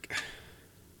becoming like,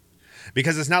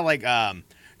 because it's not like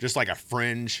just like a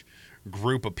fringe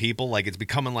group of people, like it's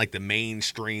becoming like the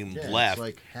mainstream left. It's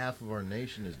like half of our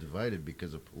nation is divided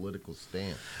because of political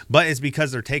stance. But it's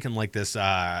because they're taking like this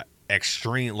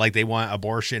extreme, like they want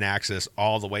abortion access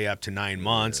all the way up to 9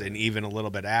 months, and even a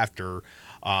little bit after.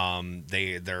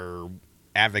 They're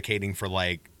advocating for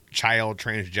like child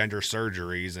transgender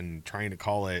surgeries and trying to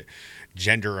call it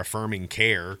gender affirming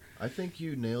care. I think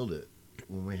you nailed it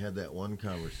when we had that one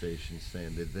conversation,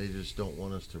 saying that they just don't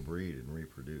want us to breed and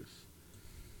reproduce.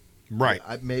 Right.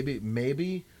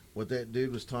 Maybe what that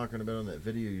dude was talking about on that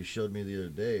video you showed me the other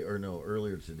day, or no,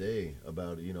 earlier today,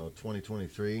 about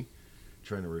 2023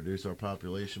 trying to reduce our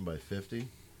population by 50.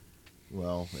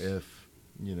 Well, if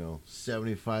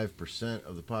 75%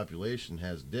 of the population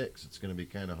has dicks, it's going to be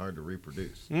kind of hard to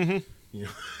reproduce. Mm-hmm.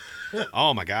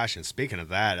 Oh my gosh! And speaking of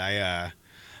that,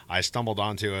 I stumbled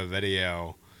onto a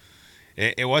video.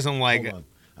 It wasn't like. Hold on.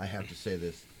 I have to say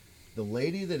this. The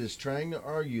lady that is trying to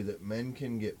argue that men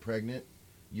can get pregnant,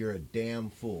 you're a damn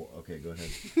fool. Okay, go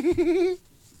ahead.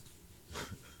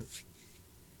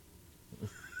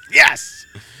 Yes!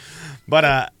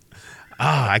 But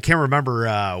I can't remember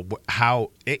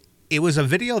how it was a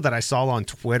video that I saw on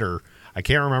Twitter. I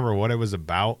can't remember what it was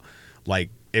about. Like,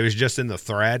 it was just in the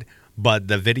thread, but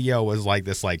the video was like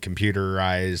this like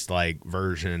computerized like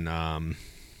version. I'm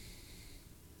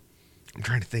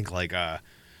trying to think like how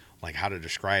to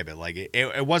describe it. Like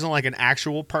it wasn't like an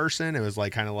actual person. It was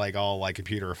like kind of like all like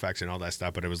computer effects and all that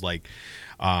stuff. But it was like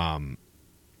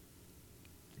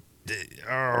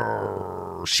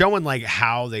showing like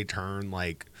how they turn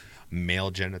like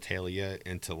male genitalia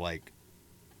into like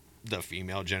the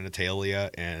female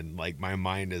genitalia, and like my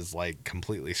mind is like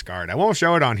completely scarred. I won't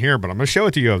show it on here, but I'm gonna show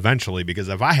it to you eventually, because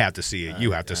if I have to see it,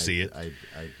 you have to see it. I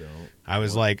don't. I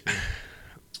was like,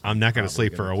 I'm not gonna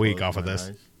sleep for a week off of this.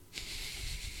 Eyes,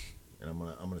 and I'm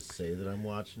gonna say that I'm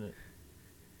watching it.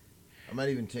 I might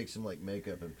even take some like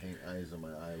makeup and paint eyes on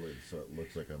my eyelids so it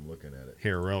looks like I'm looking at it.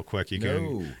 Here, real quick, you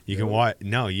can watch.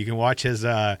 No, you can watch his.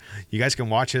 You guys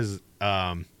can watch his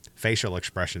facial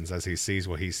expressions as he sees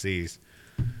what he sees.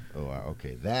 Oh,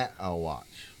 okay. That I'll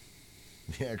watch.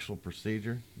 The actual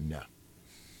procedure? No.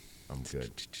 I'm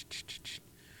good.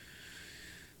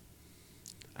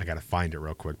 I got to find it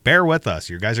real quick. Bear with us.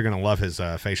 You guys are going to love his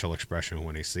facial expression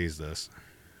when he sees this.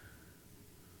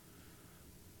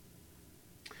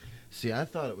 See, I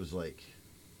thought it was like,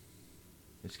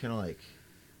 it's kind of like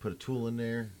put a tool in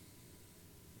there,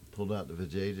 pulled out the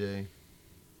vajayjay,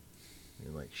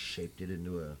 and like shaped it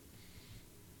into a,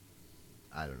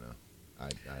 I don't know. I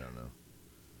don't know.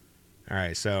 All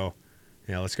right, so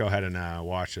yeah, let's go ahead and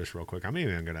watch this real quick. I'm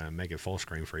even going to make it full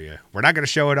screen for you. We're not going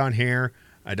to show it on here.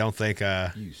 I don't think.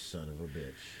 You son of a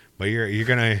bitch. But you're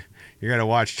gonna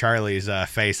watch Charlie's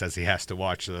face as he has to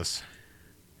watch this.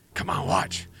 Come on,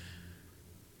 watch.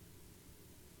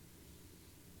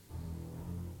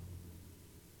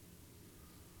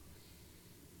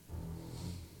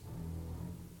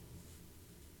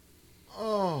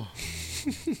 Oh.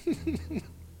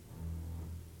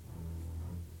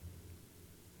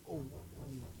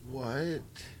 What?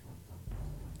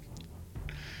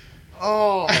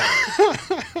 Oh.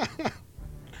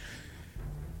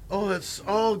 Oh, that's,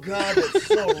 oh God, that's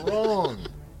so wrong.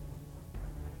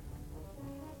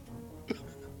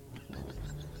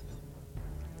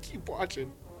 Keep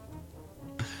watching.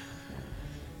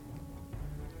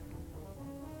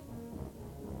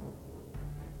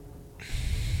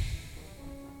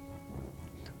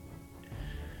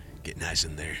 Get nice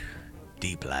in there.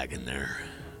 Deep lag in there.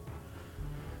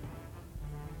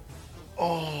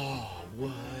 Oh,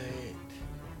 what?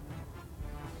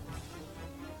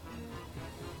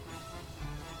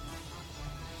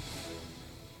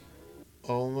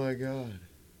 Oh my God.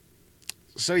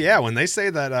 So yeah, when they say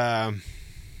that,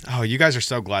 oh, you guys are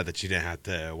so glad that you didn't have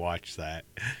to watch that.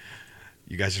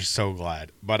 You guys are so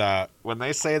glad. But when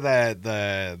they say that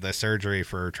the surgery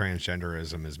for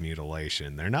transgenderism is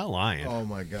mutilation, they're not lying. Oh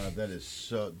my God, that is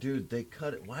so, dude, they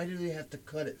cut it. Why do they have to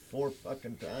cut it 4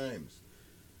 fucking times?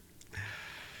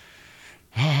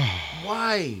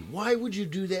 Why? Why would you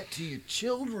do that to your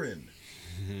children?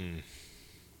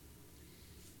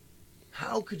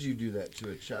 How could you do that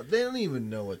to a child? They don't even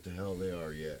know what the hell they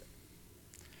are yet.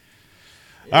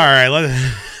 All right,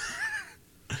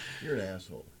 You're an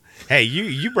asshole. Hey,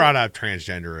 you brought up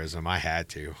transgenderism. I had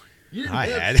to. You didn't I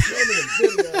have had. to show me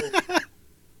the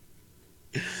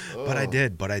video. But I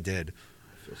did.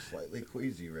 I feel slightly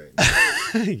queasy right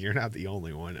now. You're not the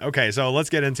only one. Okay, so let's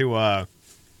get into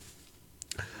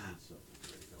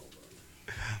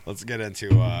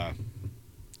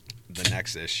the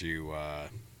next issue.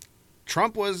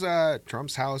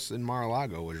 Trump's house in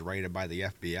Mar-a-Lago was raided by the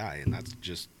FBI, and that's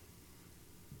just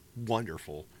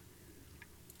wonderful.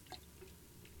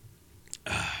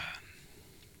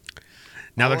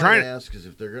 Now they're trying to ask is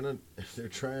if they're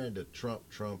trying to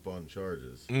Trump on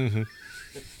charges. Mm-hmm.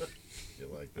 You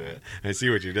like that? I see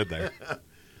what you did there.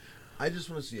 I just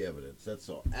want to see evidence. That's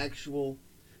all. Actual,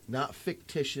 not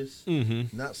fictitious,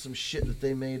 not some shit that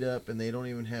they made up and they don't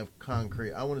even have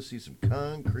concrete. I want to see some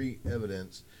concrete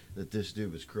evidence that this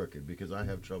dude was crooked, because I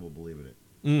have trouble believing it.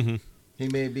 Mm-hmm. He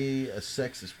may be a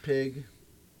sexist pig.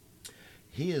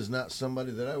 He is not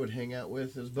somebody that I would hang out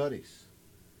with as buddies.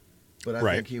 But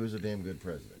I think he was a damn good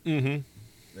president.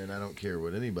 Mm-hmm. And I don't care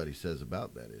what anybody says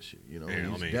about that issue. You know, Here,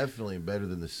 he's definitely better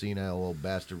than the senile old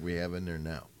bastard we have in there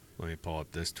now. Let me pull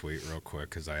up this tweet real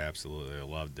quick because I absolutely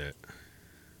loved it.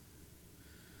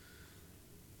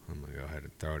 I'm going to go ahead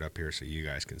and throw it up here so you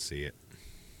guys can see it.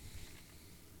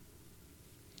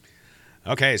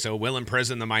 Okay, so we'll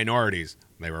imprison the minorities.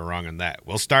 They were wrong on that.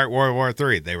 We'll start World War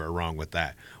III. They were wrong with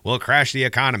that. We'll crash the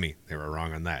economy. They were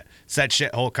wrong on that. Set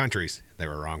shithole countries. They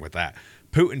were wrong with that.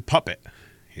 Putin puppet.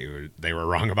 They were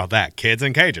wrong about that. Kids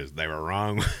in cages. They were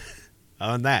wrong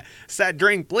on that. Set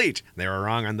drink bleach. They were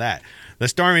wrong on that. The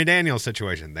Stormy Daniels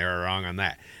situation. They were wrong on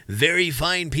that. Very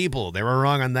fine people. They were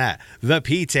wrong on that. The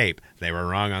P-tape. They were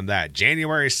wrong on that.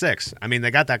 January 6th. I mean,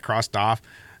 they got that crossed off.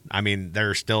 I mean,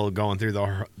 they're still going through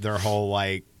their whole,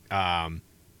 like, blah,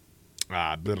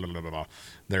 blah, blah, blah,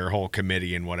 their whole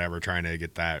committee and whatever, trying to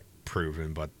get that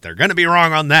proven. But they're going to be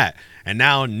wrong on that. And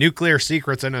now nuclear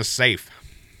secrets in a safe.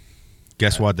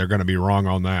 Guess what? They're going to be wrong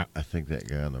on that. I think that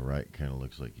guy on the right kind of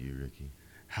looks like you, Ricky.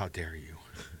 How dare you?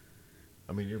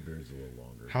 I mean, your beard's a little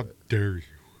longer. How but dare you?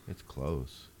 it's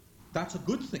close. That's a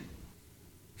good thing.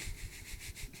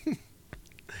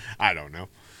 I don't know.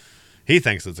 He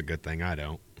thinks it's a good thing. I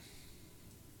don't.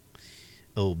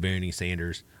 Oh, Bernie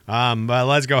Sanders. But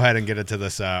let's go ahead and get into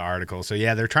this article. So,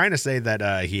 yeah, they're trying to say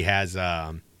that he has,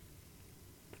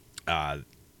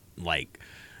 like,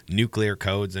 nuclear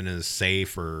codes in his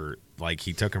safe, or, like,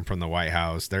 he took them from the White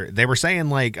House. They were saying,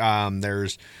 like,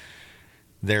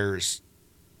 there's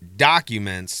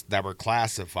documents that were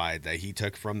classified that he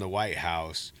took from the White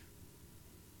House.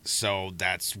 So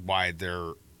that's why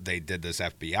they did this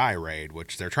FBI raid,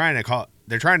 which they're trying to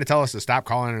tell us to stop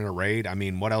calling it a raid. I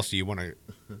mean, what else do you want to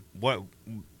what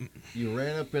You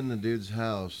ran up in the dude's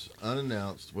house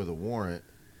unannounced with a warrant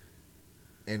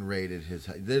and raided his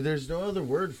house. There's no other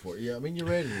word for it. Yeah, I mean, you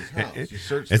raided his house. You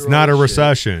searched It's through not all a his shit.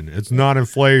 recession. It's not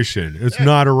inflation. It's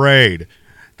not a raid.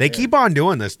 They keep on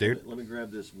doing this, dude. Let me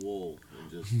grab this wool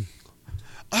and just.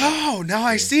 Oh, now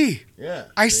I see. Yeah.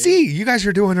 I see. You guys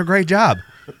are doing a great job.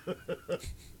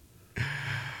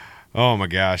 Oh my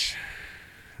gosh.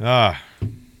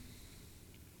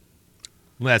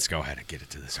 Let's go ahead and get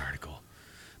into this article.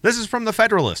 This is from the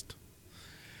Federalist.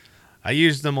 I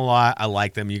use them a lot. I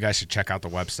like them. You guys should check out the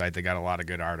website. They got a lot of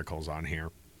good articles on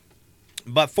here.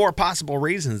 But for possible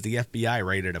reasons, the FBI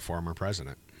raided a former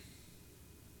president.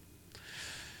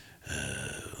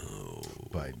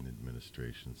 Biden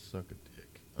administration suck a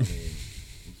dick. I mean,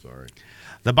 I'm sorry.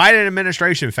 The Biden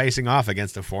administration facing off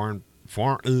against the former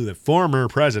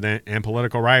president and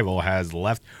political rival has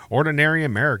left ordinary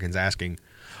Americans asking,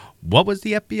 what was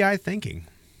the FBI thinking?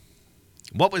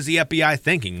 What was the FBI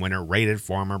thinking when it raided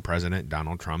former President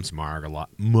Donald Trump's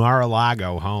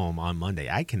Mar-a-Lago home on Monday?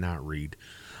 I cannot read.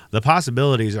 The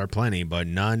possibilities are plenty, but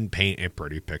none paint a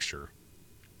pretty picture.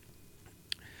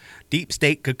 Deep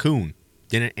State Cocoon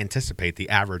didn't anticipate the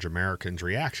average American's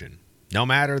reaction. No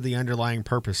matter the underlying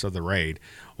purpose of the raid,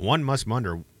 one must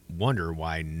wonder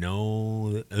why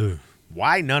none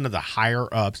of the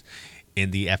higher ups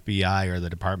in the FBI or the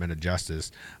Department of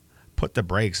Justice put the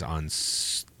brakes on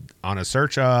a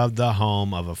search of the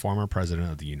home of a former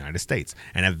president of the United States,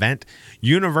 an event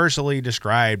universally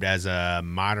described as a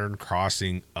modern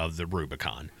crossing of the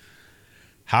Rubicon.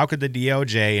 How could the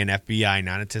DOJ and FBI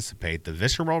not anticipate the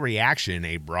visceral reaction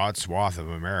a broad swath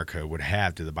of America would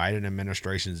have to the Biden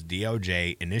administration's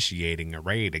DOJ initiating a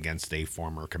raid against a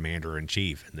former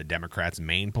commander-in-chief and the Democrats'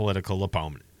 main political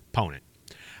opponent?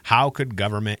 How could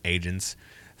government agents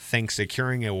think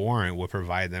securing a warrant would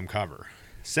provide them cover?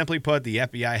 Simply put, the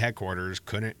FBI headquarters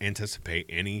couldn't anticipate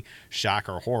any shock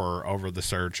or horror over the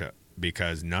search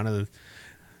because none of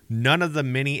the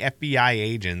many FBI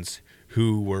agents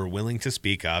who were willing to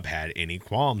speak up had any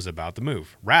qualms about the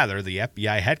move. Rather, the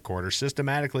FBI headquarters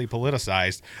systematically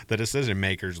politicized the decision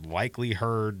makers, likely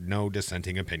heard no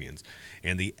dissenting opinions,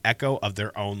 and the echo of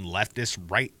their own leftist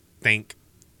right think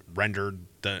rendered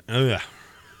them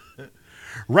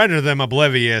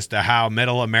oblivious to how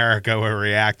middle America would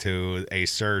react to a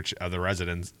search of the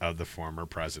residence of the former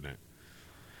president.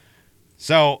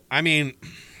 So, I mean,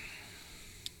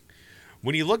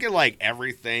 when you look at like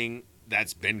everything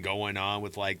that's been going on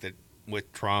with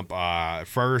with Trump,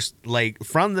 first, like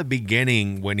from the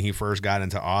beginning when he first got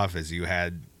into office, you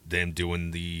had them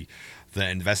doing the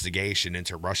investigation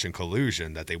into Russian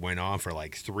collusion that they went on for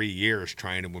like 3 years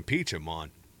trying to impeach him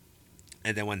on.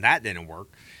 And then when that didn't work,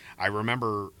 I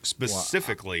remember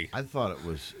specifically. Well, I thought it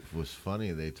was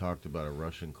funny. They talked about a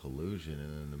Russian collusion,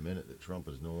 and in the minute that Trump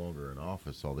is no longer in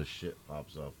office, all this shit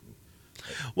pops up.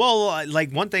 Well,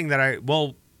 like one thing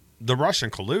the Russian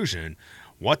collusion,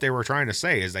 what they were trying to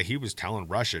say is that he was telling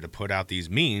Russia to put out these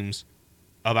memes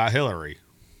about Hillary.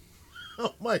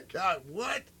 Oh my God!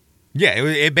 What? Yeah,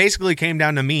 it basically came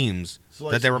down to memes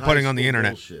that they were putting on the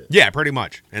internet. Bullshit. Yeah, pretty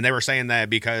much. And they were saying that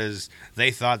because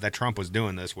they thought that Trump was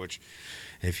doing this, which,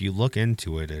 if you look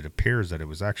into it, it appears that it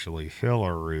was actually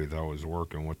Hillary that was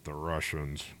working with the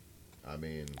Russians. I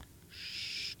mean,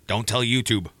 don't tell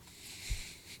YouTube.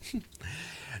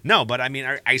 No, but I mean,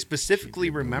 I specifically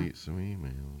remember. Some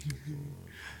emails.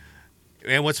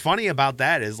 And what's funny about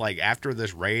that is, like, after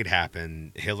this raid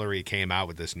happened, Hillary came out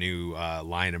with this new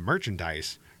line of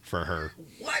merchandise for her.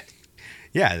 What?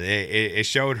 Yeah, it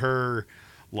showed her,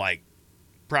 like,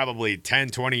 probably 10,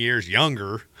 20 years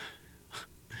younger.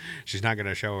 She's not going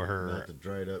to show Not her. the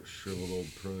dried up, shriveled old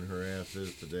prune her ass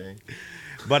is today.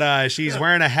 But she's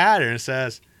wearing a hat and it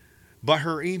says, but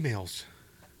her emails.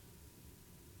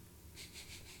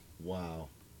 Wow.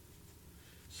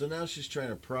 So now she's trying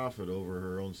to profit over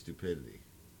her own stupidity.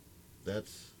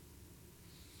 That's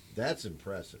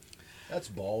impressive. That's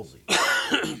ballsy.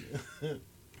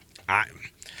 I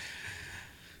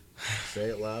Say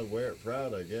it loud, wear it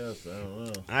proud, I guess. I don't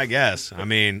know. I guess. I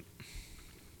mean,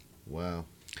 Wow.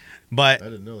 but I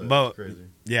didn't know that. but That's crazy.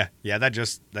 yeah, that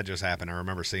just happened. I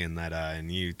remember seeing that,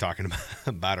 and you talking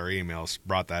about her emails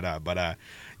brought that up. But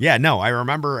yeah, no, I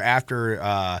remember after.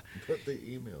 But the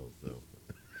emails, though.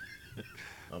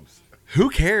 I'm sorry.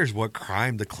 Who cares what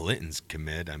crime the Clintons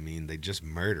commit? I mean, they just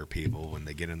murder people when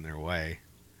they get in their way.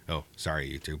 Oh, sorry,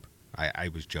 YouTube. I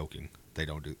was joking. They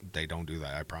don't do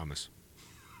that. I promise.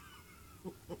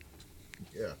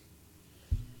 Yeah.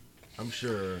 I'm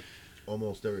sure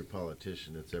almost every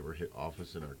politician that's ever hit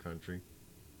office in our country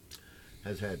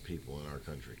has had people in our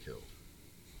country killed.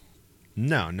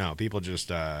 No. People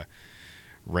just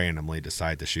randomly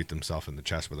decide to shoot themselves in the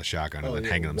chest with a shotgun and then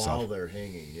hang While themselves. they're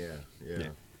hanging, yeah.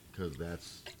 Because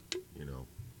that's,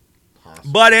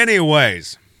 possible. But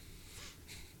anyways,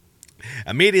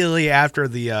 immediately after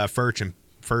the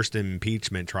first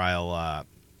impeachment trial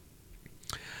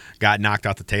got knocked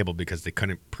off the table because they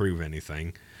couldn't prove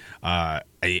anything,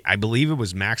 I believe it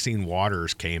was Maxine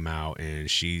Waters came out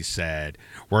and she said,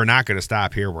 we're not going to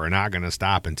stop here. We're not going to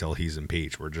stop until he's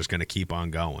impeached. We're just going to keep on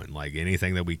going, like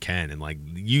anything that we can. And like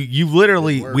we've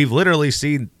literally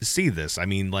seen this. I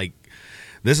mean, like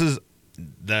this is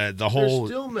the whole. They're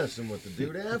still messing with the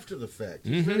dude after the fact.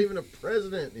 He's not even a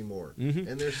president anymore,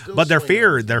 and they're still. But their swinging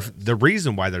fear, on his the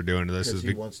reason why they're doing this because is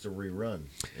he wants to rerun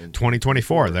in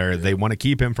 2024. They yeah. want to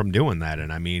keep him from doing that,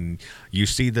 and I mean, you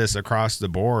see this across the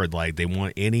board. Like they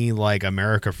want any like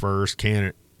America First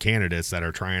candidates that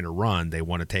are trying to run, they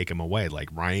want to take him away. Like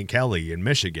Ryan Kelly in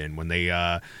Michigan when the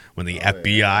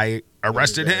FBI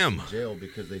arrested him. In jail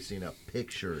because they seen a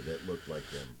picture that looked like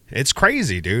him. It's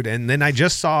crazy, dude. And then I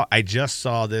just saw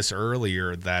this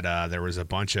earlier that there was a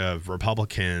bunch of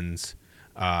Republicans,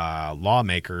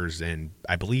 lawmakers in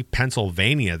I believe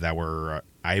Pennsylvania that were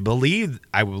I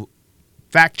will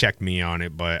fact check me on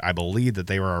it, but I believe that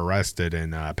they were arrested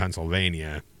in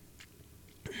Pennsylvania.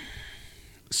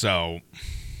 So,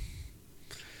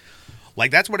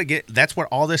 like that's what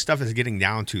all this stuff is getting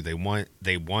down to. They want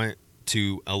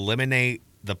to eliminate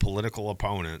the political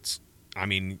opponents. I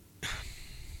mean.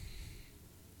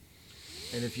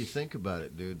 And if you think about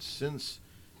it, dude, since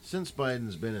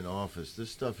Biden's been in office,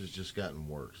 this stuff has just gotten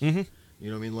worse. Mm-hmm. You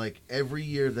know what I mean? Like every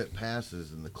year that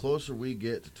passes and the closer we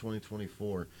get to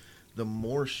 2024, the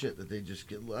more shit that they just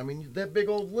get. I mean, that big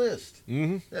old list.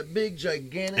 Mm-hmm. That big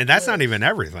gigantic And that's list. not even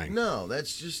everything. No,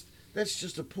 that's just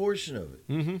a portion of it.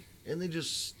 Mm-hmm. And they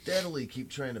just steadily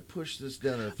keep trying to push this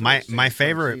down our throats. My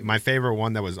favorite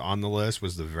one that was on the list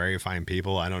was the Very Fine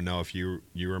People. I don't know if you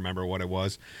remember what it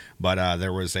was, but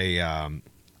there was a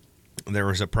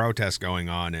protest going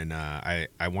on, and I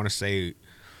want to say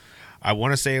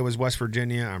it was West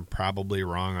Virginia. I'm probably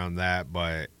wrong on that,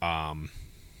 but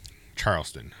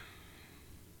Charleston.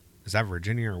 Is that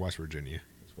Virginia or West Virginia?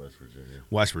 It's West Virginia.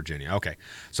 West Virginia. Okay,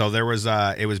 so there was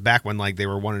it was back when like they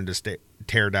were wanting to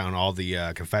tear down all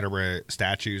the Confederate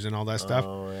statues and all that stuff.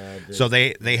 Oh, yeah, I did. So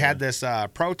they had this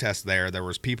protest there. There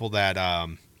was people that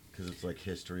because it's like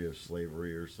history of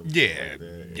slavery or something. yeah, like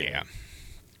that. yeah.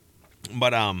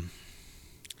 But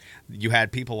you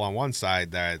had people on one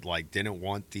side that like didn't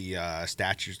want the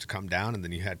statues to come down, and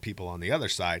then you had people on the other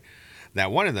side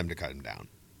that wanted them to cut them down.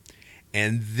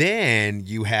 And then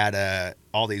you had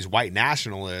all these white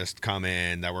nationalists come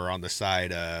in that were on the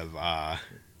side of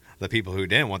the people who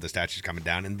didn't want the statues coming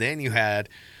down. And then you had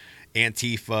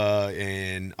Antifa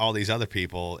and all these other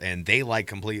people, and they like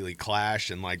completely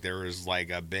clashed. And like there was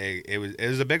like it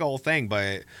was a big old thing.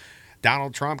 But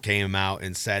Donald Trump came out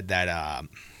and said that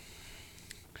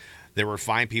there were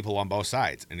fine people on both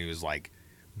sides, and he was like,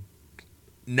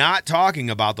 not talking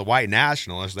about the white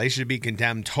nationalists. They should be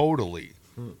condemned totally.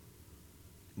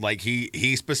 Like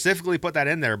he specifically put that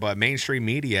in there, but mainstream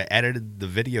media edited the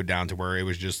video down to where it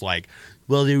was just like,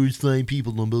 well, there was fine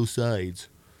people on both sides.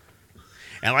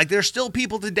 And like there's still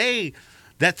people today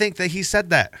that think that he said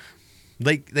that.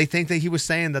 Like they think that he was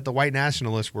saying that the white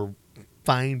nationalists were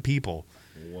fine people.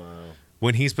 Wow.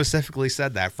 When he specifically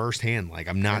said that firsthand, like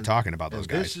I'm not talking about those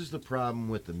guys. This is the problem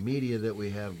with the media that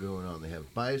we have going on. They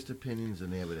have biased opinions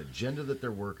and they have an agenda that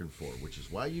they're working for, which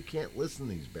is why you can't listen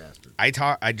to these bastards.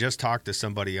 I just talked to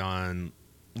somebody on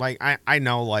like I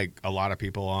know like a lot of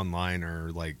people online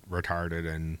are like retarded,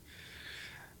 and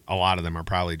a lot of them are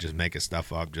probably just making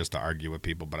stuff up just to argue with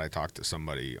people. But I talked to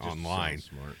somebody Just online, sounds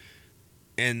smart.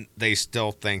 and they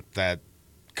still think that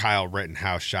Kyle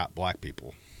Rittenhouse shot black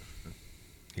people.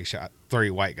 He shot 3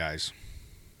 white guys.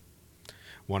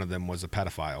 One of them was a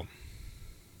pedophile.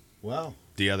 Wow.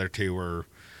 The other 2 were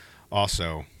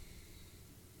also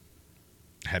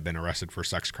had been arrested for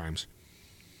sex crimes.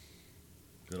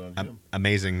 Good on him.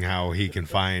 Amazing how he can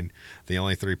find the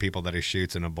only 3 people that he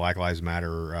shoots in a Black Lives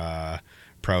Matter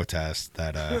protest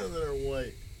that. That are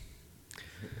white.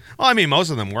 Well, I mean, most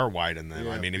of them were white in them.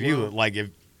 Yeah, I mean, if well, you like, if.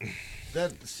 And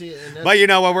that's, But you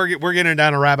know what? We're getting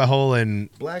down a rabbit hole,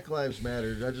 and Black Lives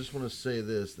Matter. I just want to say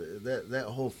this: that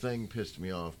whole thing pissed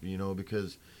me off,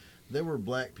 because there were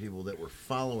black people that were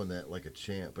following that like a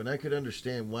champ, and I could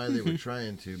understand why they were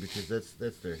trying to, because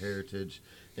that's their heritage,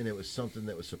 and it was something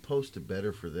that was supposed to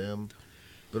better for them.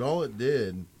 But all it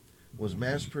did was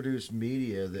mass-produce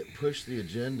media that pushed the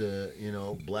agenda,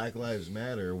 Black Lives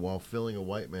Matter, while filling a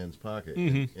white man's pocket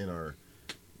in our,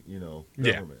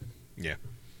 government. yeah.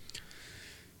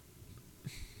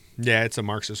 Yeah, it's a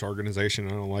Marxist organization.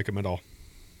 I don't like them at all.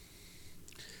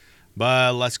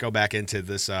 But let's go back into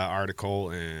this article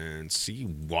and see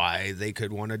why they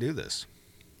could want to do this.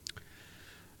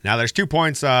 Now, there's 2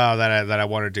 points that I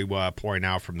wanted to point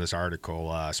out from this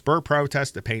article. Spur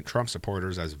protests to paint Trump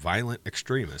supporters as violent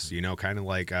extremists. Kind of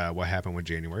like what happened with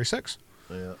January 6th.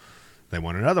 Yeah. They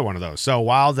want another one of those. So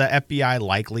while the FBI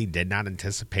likely did not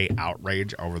anticipate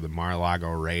outrage over the Mar-a-Lago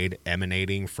raid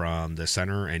emanating from the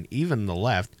center and even the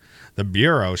left, the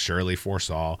Bureau surely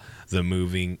foresaw the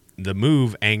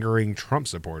move angering Trump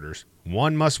supporters.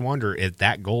 One must wonder if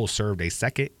that goal served a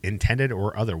second intended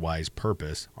or otherwise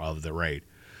purpose of the raid.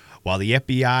 While the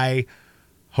FBI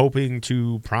hoping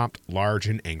to prompt large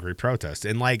and angry protests.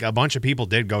 And like a bunch of people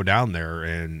did go down there,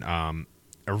 and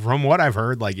from what I've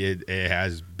heard, like it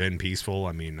has been peaceful.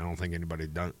 I mean, I don't think anybody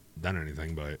done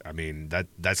anything, but I mean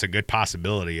that's a good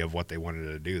possibility of what they wanted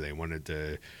to do. They wanted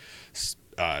to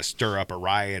stir up a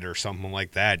riot or something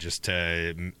like that, just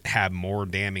to have more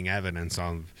damning evidence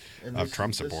of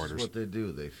Trump supporters. This is what they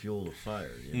do. They fuel the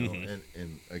fire,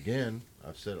 And again,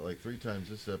 I've said it like 3 times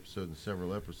this episode and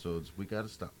several episodes. We got to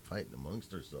stop fighting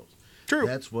amongst ourselves. True.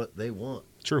 That's what they want.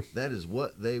 True. That is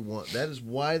what they want. That is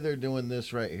why they're doing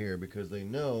this right here, because they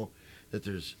know that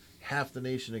there's half the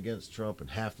nation against Trump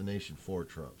and half the nation for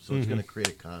Trump. So it's going to create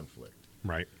a conflict.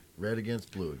 Right. Red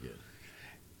against blue again.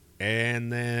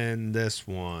 And then this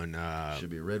one.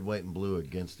 Should be red, white, and blue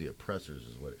against the oppressors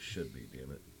is what it should be,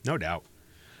 damn it. No doubt.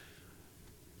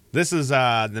 This is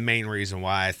the main reason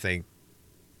why I think,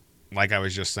 like I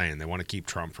was just saying, they want to keep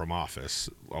Trump from office,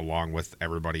 along with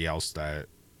everybody else that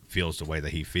feels the way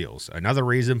that he feels. Another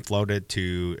reason floated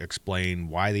to explain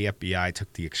why the FBI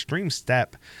took the extreme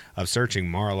step of searching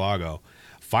Mar-a-Lago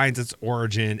finds its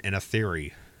origin in a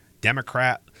theory.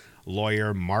 Democrat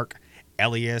lawyer Mark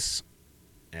Elias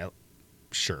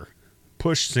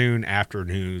pushed soon after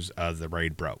news of the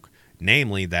raid broke,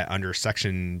 namely that under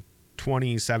Section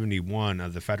 2071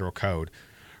 of the federal code,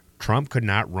 Trump could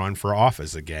not run for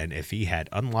office again if he had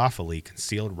unlawfully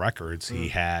concealed records he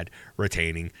had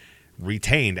retained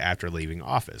after leaving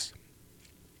office.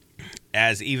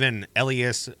 As even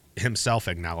Elias himself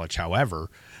acknowledged, however,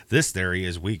 this theory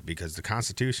is weak because the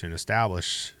Constitution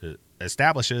establishes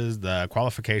the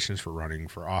qualifications for running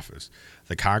for office.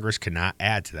 The Congress cannot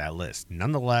add to that list.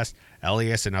 Nonetheless,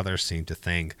 Elias and others seem to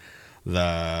think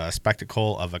the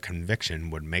spectacle of a conviction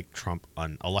would make Trump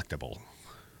unelectable.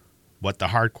 What the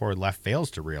hardcore left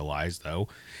fails to realize, though,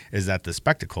 is that the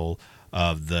spectacle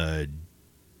of the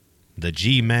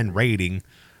G-Men raiding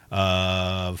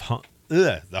of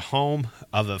the home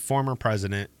of a former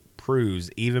president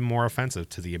proves even more offensive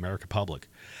to the American public.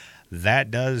 That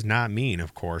does not mean,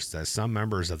 of course, that some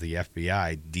members of the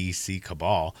FBI DC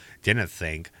cabal didn't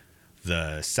think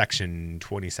the Section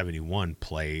 2071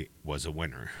 play was a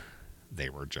winner. They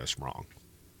were just wrong.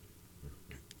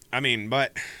 I mean,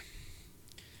 but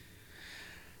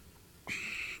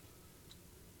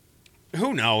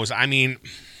who knows? I mean,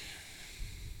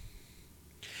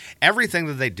 everything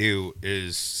that they do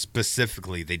is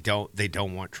specifically they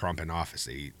don't want Trump in office.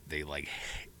 They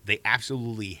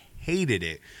absolutely hated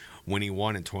it when he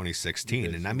won in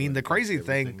 2016. And I mean, the crazy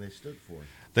thing they stood for.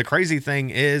 The crazy thing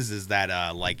is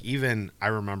that like even I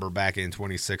remember back in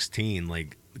 2016,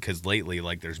 like because lately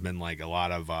like there's been like a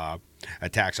lot of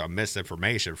attacks on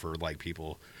misinformation for like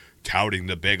people touting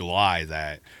the big lie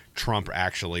that Trump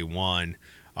actually won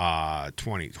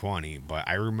 2020. But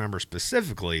I remember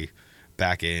specifically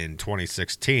back in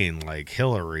 2016, like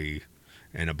Hillary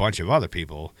and a bunch of other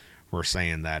people were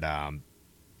saying that,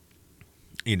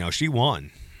 she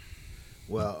won.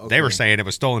 Well, okay. They were saying it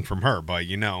was stolen from her, but,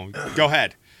 go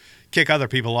ahead. Kick other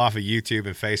people off of YouTube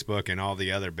and Facebook and all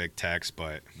the other big techs,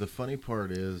 but... The funny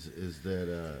part is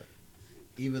that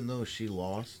even though she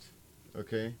lost,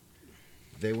 okay,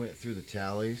 they went through the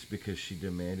tallies because she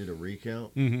demanded a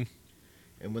recount. Mm-hmm.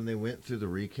 And when they went through the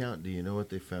recount, do you know what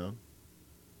they found?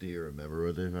 Do you remember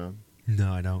what they found?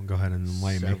 No, I don't. Go ahead and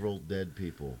enlighten me. Several dead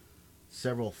people.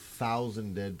 Several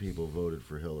thousand dead people voted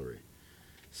for Hillary.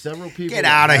 Several people Get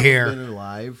out of haven't here. been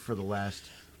alive for the last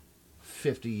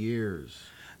 50 years.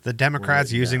 The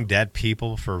Democrats Well, using yeah. dead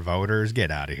people for voters?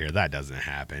 Get out of here. That doesn't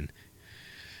happen.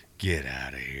 Get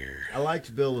out of here. I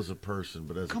liked Bill as a person,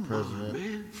 but as a president,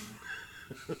 man.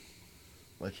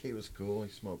 Like he was cool. He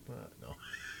smoked pot. No,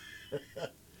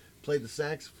 played the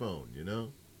saxophone.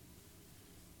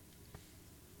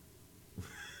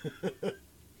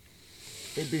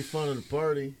 He'd be fun at a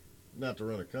party, not to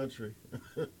run a country.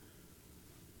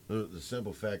 The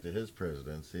simple fact of his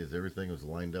presidency is everything was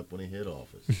lined up when he hit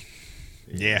office.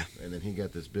 Yeah. And then he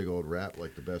got this big old rap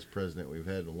like the best president we've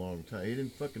had in a long time. He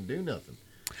didn't fucking do nothing.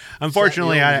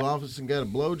 Unfortunately, Sat in his office and got a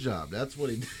blowjob. That's what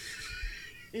he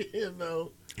did.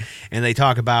 And they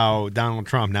talk about Donald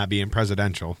Trump not being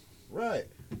presidential. Right.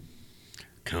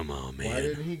 Come on, man. Why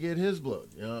didn't he get his blow?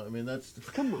 That's...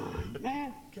 Come on,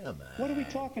 man. Come on. What are we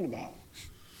talking about?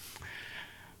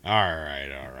 All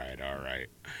right.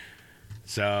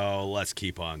 So let's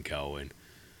keep on going.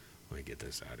 Let me get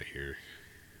this out of here.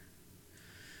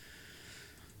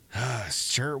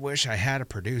 Sure wish I had a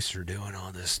producer doing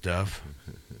all this stuff.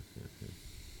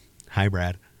 Hi,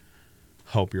 Brad.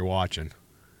 Hope you're watching.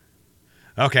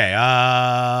 Okay,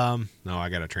 no, I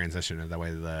got to transition it that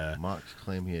way. Mox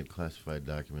claimed he had classified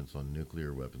documents on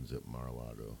nuclear weapons at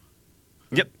Mar-a-Lago.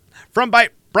 Yep. From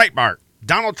Breitbart,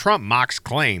 Donald Trump mocks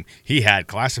claim he had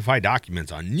classified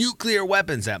documents on nuclear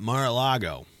weapons at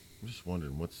Mar-a-Lago. I'm just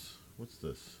wondering, what's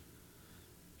this?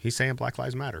 He's saying Black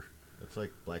Lives Matter. It's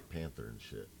like Black Panther and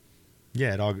shit.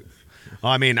 Yeah, it all.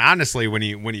 Well, I mean, honestly, when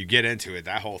you get into it,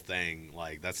 that whole thing,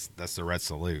 like that's the red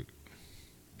salute.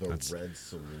 Red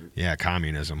salute. Yeah,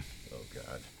 communism. Oh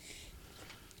God.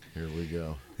 Here we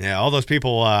go. Yeah, all those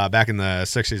people back in the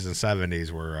 60s and 70s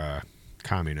were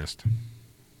communist.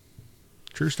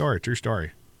 True story.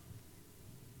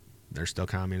 They're still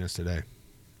communists today.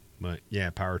 But yeah,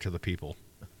 power to the people.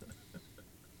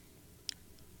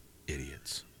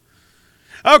 Idiots.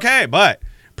 Okay, but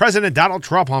President Donald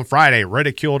Trump on Friday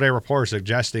ridiculed a report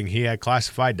suggesting he had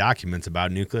classified documents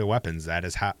about nuclear weapons at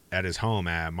his home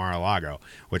at Mar-a-Lago,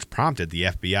 which prompted the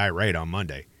FBI raid on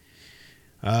Monday.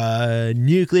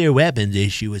 Nuclear weapons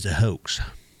issue is a hoax.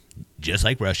 Just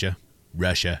like Russia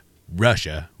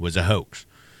was a hoax.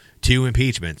 2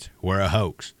 impeachments were a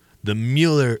hoax.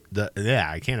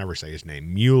 I can't ever say his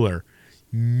name. Mueller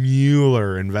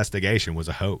investigation was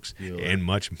a hoax. And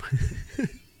much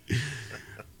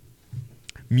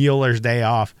Mueller's day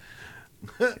off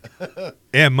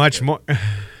and much more.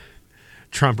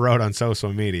 Trump wrote on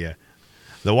social media.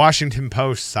 The Washington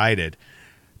Post cited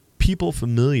people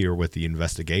familiar with the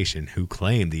investigation who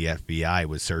claimed the FBI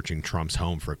was searching Trump's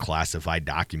home for classified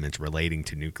documents relating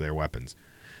to nuclear weapons.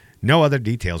 No other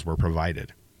details were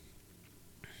provided.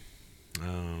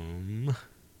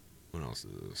 What else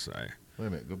does it say? Wait a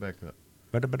minute, go back up.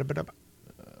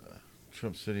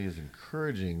 Trump said he is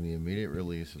encouraging the immediate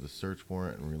release of the search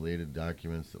warrant and related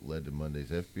documents that led to Monday's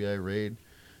FBI raid.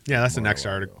 Yeah, that's the next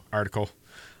article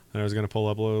I was going to pull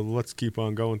up. Let's keep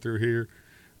on going through here.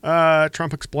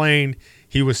 Trump explained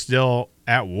he was still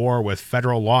at war with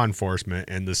federal law enforcement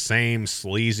and the same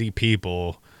sleazy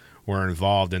people were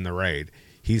involved in the raid.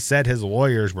 He said his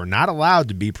lawyers were not allowed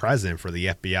to be present for the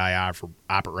FBI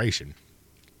operation.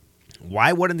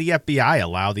 Why wouldn't the FBI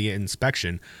allow the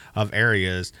inspection of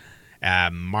areas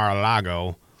at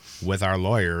Mar-a-Lago with our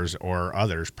lawyers or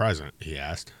others present, he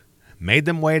asked. Made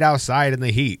them wait outside in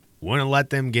the heat. Wouldn't let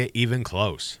them get even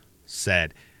close.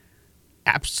 Said,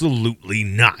 absolutely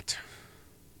not.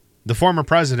 The former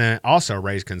president also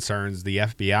raised concerns the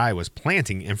FBI was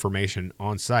planting information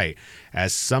on site,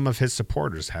 as some of his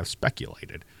supporters have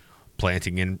speculated.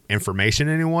 Planting information,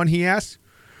 anyone, he asked?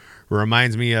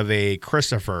 Reminds me of a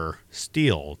Christopher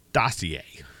Steele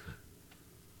dossier.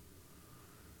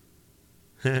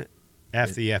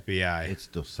 F the FBI. It's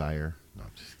Dossier. No,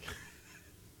 I'm just kidding.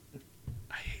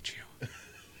 I hate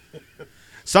you.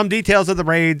 Some details of the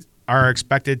raid are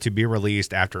expected to be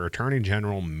released after Attorney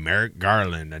General Merrick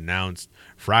Garland announced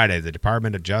Friday the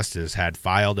Department of Justice had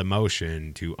filed a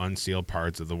motion to unseal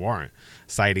parts of the warrant,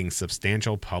 citing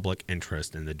substantial public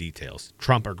interest in the details.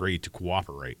 Trump agreed to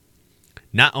cooperate.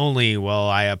 Not only will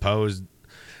I oppose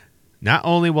Not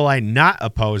only will I not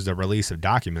oppose the release of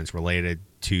documents related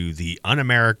to the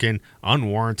un-American,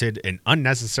 unwarranted, and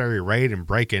unnecessary raid and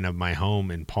break-in of my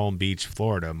home in Palm Beach,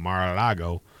 Florida,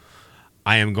 Mar-a-Lago,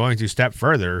 I'm going a step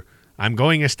further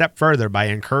by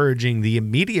encouraging the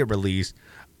immediate release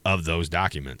of those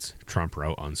documents, Trump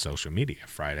wrote on social media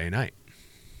Friday night.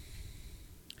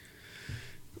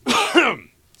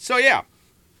 So, yeah.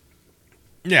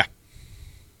 Yeah.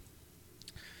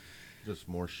 Just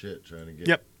more shit trying to get.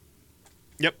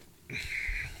 Yep.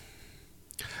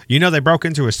 You know, they broke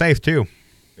into a safe, too.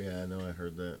 Yeah, I know. I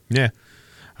heard that. Yeah.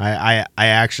 I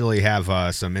actually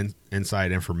have some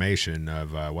inside information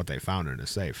of what they found in a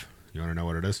safe. You want to know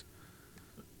what it is?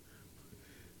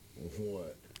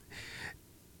 What?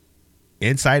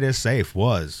 Inside his safe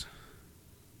was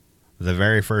the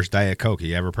very first Diet Coke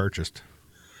he ever purchased.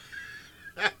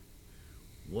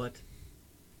 What?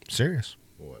 Serious.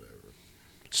 Whatever.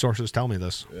 Sources tell me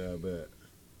this. Yeah, I bet.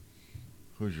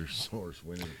 Who's your source,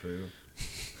 Winnie the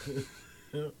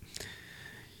Pooh?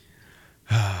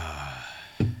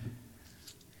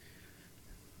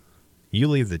 You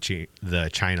leave the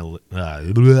China.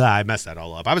 I messed that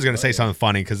all up. I was going to say something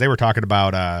funny because they were talking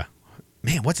about,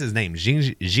 what's his name?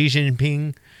 Xi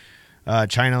Jinping,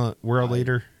 China world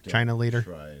leader, China leader.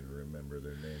 Try and remember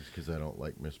their names because I don't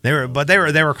like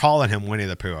They were calling him Winnie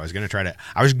the Pooh. I was going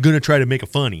to try to make it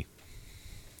funny.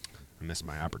 I missed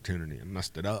my opportunity. I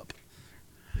messed it up.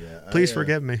 Yeah, Please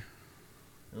forgive me.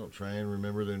 I don't try and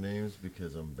remember their names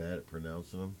because I'm bad at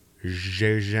pronouncing them.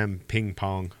 Xi Jinping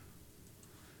pong.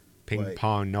 Ping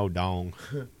pong, no dong.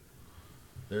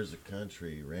 There's a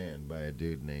country ran by a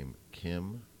dude named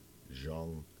Kim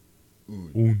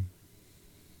Jong-un.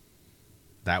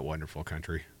 That wonderful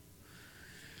country.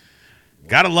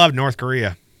 Gotta love North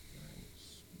Korea.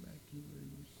 Smack you where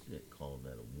you sit, calling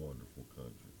that a wonderful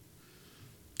country.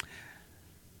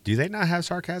 Do they not have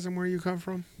sarcasm where you come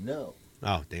from? No.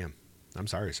 Oh, damn. I'm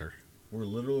sorry, sir. We're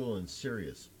literal and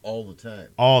serious all the time.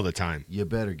 All the time. You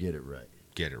better get it right.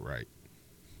 Get it right.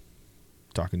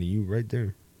 Talking to you right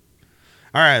there.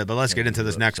 All right, but let's get into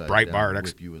this next Breitbart.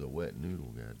 Whip you with a wet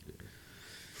noodle, goddamn.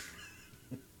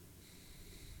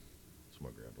 That's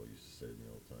what my grandpa used to say to me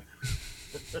all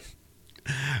the time.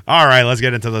 All right, let's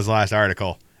get into this last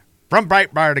article. From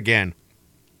Breitbart again.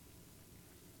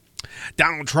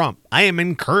 Donald Trump, I am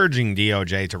encouraging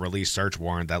DOJ to release search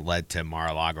warrant that led to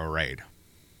Mar-a-Lago raid.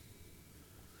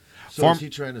 So is he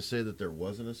trying to say that there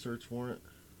wasn't a search warrant?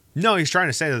 No, he's trying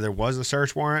to say that there was a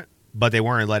search warrant, but they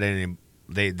weren't letting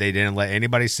they didn't let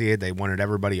anybody see it. They wanted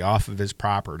everybody off of his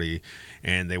property,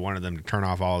 and they wanted them to turn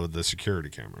off all of the security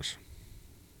cameras.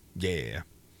 Yeah.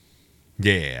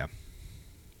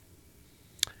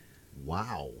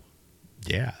 Wow.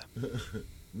 Yeah.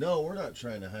 No, we're not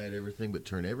trying to hide everything, but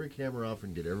turn every camera off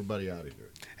and get everybody out of here.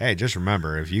 Hey, just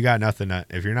remember, if you're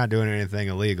not doing anything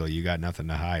illegal, you got nothing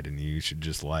to hide, and you should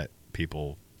just let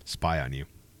people spy on you.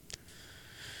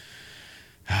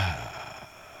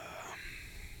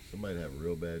 Somebody'd have a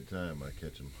real bad time. I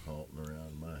catch them halting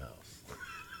around my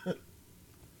house.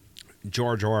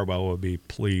 George Orwell would be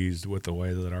pleased with the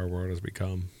way that our world has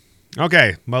become.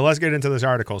 Okay, well, let's get into this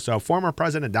article. So, former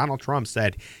President Donald Trump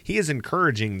said he is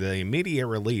encouraging the immediate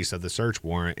release of the search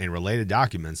warrant and related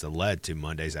documents that led to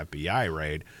Monday's FBI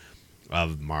raid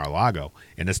of Mar-a-Lago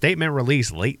in a statement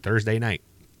released late Thursday night.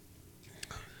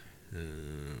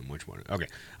 Which one? Okay,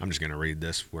 I'm just going to read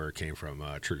this where it came from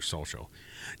Truth Social.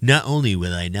 Not only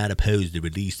will I not oppose the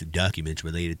release of documents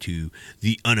related to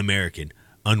the un-American,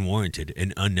 unwarranted,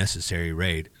 and unnecessary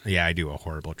raid. Yeah, I do a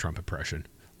horrible Trump impression.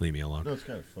 Leave me alone. No, it's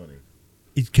kind of funny.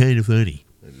 It's kind of funny.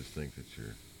 I just think that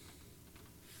you're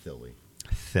silly.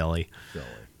 Silly.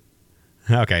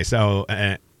 Okay, so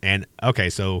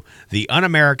so the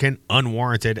un-American,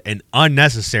 unwarranted, and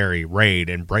unnecessary raid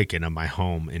and break-in of my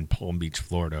home in Palm Beach,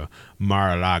 Florida,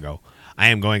 Mar-a-Lago. I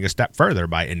am going a step further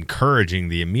by encouraging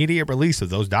the immediate release of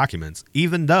those documents,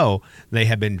 even though they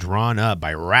have been drawn up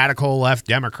by radical left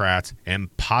Democrats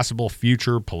and possible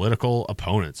future political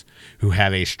opponents who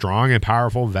have a strong and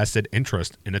powerful vested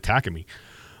interest in attacking me,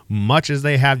 much as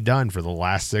they have done for the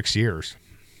last 6 years.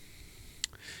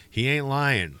 He ain't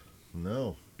lying.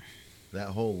 No. That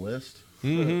whole list,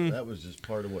 that was just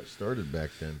part of what started back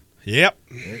then. Yep.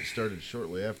 And it started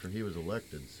shortly after he was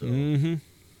elected. So.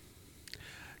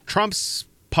 Trump's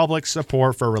public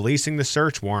support for releasing the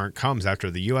search warrant comes after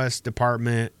the U.S.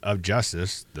 Department of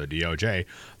Justice, the DOJ,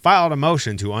 filed a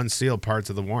motion to unseal parts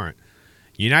of the warrant.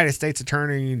 United States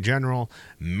Attorney General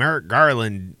Merrick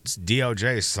Garland's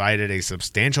DOJ cited a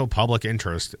substantial public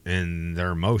interest in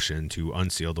their motion to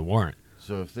unseal the warrant.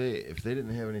 So if they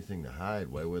didn't have anything to hide,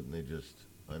 why wouldn't they just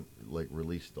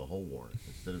release the whole warrant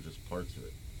instead of just parts of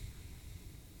it?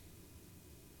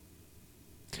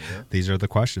 Yeah. These are the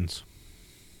questions.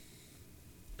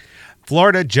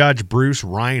 Florida Judge Bruce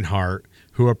Reinhart,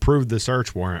 who approved the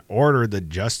search warrant, ordered the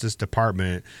Justice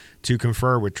Department to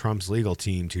confer with Trump's legal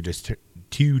team to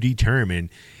determine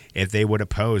if they would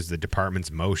oppose the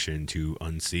department's motion to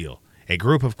unseal. A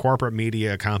group of corporate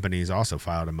media companies also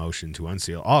filed a motion to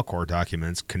unseal all court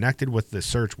documents connected with the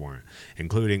search warrant,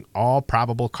 including all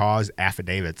probable cause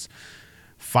affidavits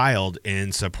filed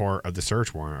in support of the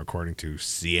search warrant, according to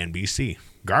CNBC.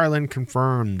 Garland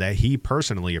confirmed that he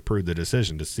personally approved the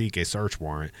decision to seek a search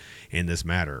warrant in this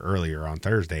matter earlier on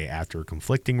Thursday after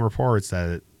conflicting reports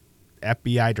that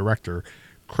FBI Director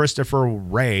Christopher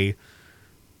Wray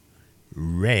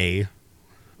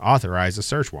authorized a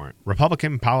search warrant.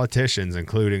 Republican politicians,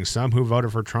 including some who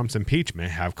voted for Trump's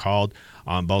impeachment, have called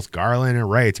on both Garland and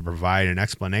Wray to provide an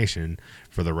explanation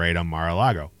for the raid on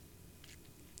Mar-a-Lago.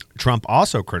 Trump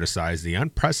also criticized the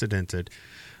unprecedented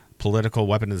political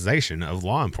weaponization of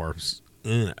law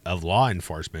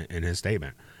enforcement in his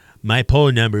statement. My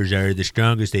poll numbers are the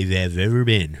strongest they have ever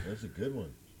been. That's a good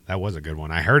one. That was a good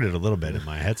one. I heard it a little bit in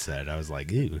my headset. I was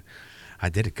like, ew, I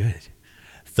did it good.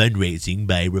 Fundraising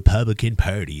by Republican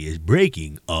Party is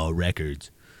breaking all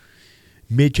records.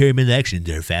 Midterm elections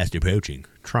are fast approaching,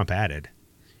 Trump added.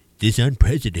 This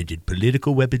unprecedented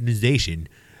political weaponization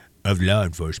of law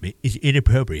enforcement is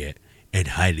inappropriate and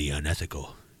highly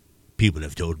unethical. People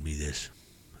have told me this.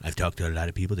 I've talked to a lot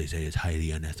of people. They say it's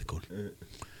highly unethical.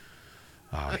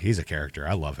 He's a character.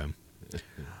 I love him.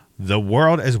 The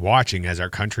world is watching as our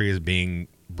country is being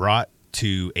brought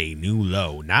to a new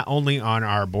low, not only on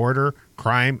our border,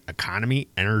 crime, economy,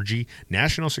 energy,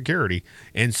 national security,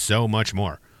 and so much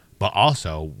more, but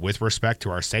also with respect to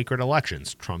our sacred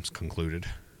elections, Trump's concluded.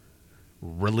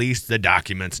 Release the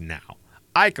documents now.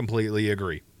 I completely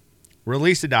agree.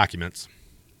 Release the documents.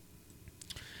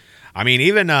 I mean,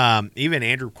 even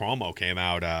Andrew Cuomo came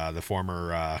out, the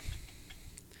former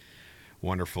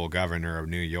wonderful governor of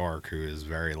New York, who is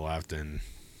very left and,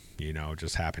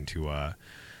 just happened to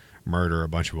murder a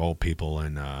bunch of old people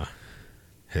in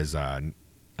his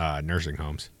nursing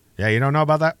homes. Yeah, you don't know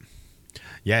about that?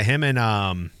 Yeah, him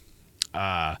and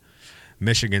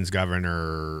Michigan's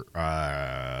governor,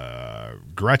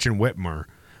 Gretchen Whitmer,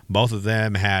 both of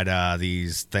them had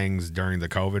these things during the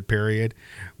COVID period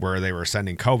where they were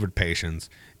sending COVID patients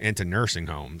into nursing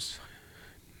homes.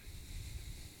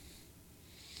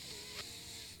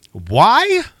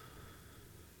 Why?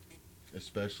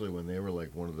 Especially when they were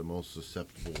like one of the most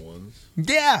susceptible ones.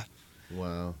 Yeah.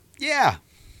 Wow. Yeah.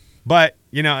 But,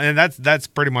 and that's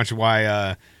pretty much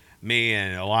why me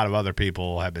and a lot of other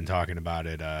people have been talking about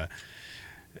it,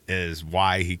 is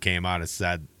why he came out and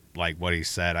said like what he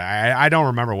said. I don't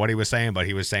remember what he was saying, but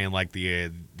he was saying like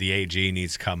the AG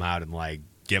needs to come out and like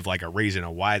give like a reason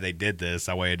of why they did this.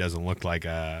 That way it doesn't look like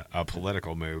a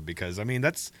political move, because I mean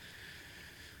that's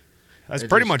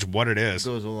pretty much what it is. It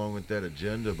goes along with that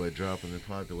agenda by dropping the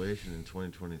population in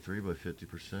 2023 by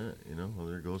 50%. Well,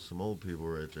 there goes some old people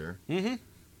right there.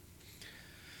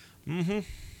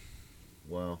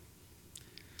 Wow.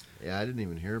 Yeah, I didn't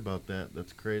even hear about that.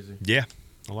 That's crazy. Yeah,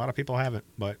 a lot of people haven't,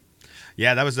 but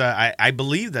yeah, that was I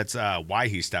believe that's why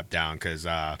he stepped down, because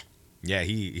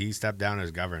he stepped down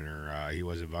as governor. He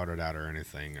wasn't voted out or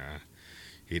anything.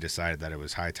 He decided that it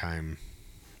was high time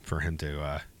for him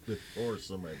to. Before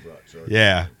somebody brought charges.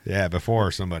 Yeah,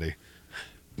 before somebody.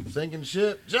 Sinking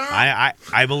ship, John.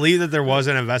 I believe that there was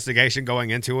an investigation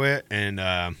going into it, and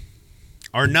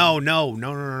or no.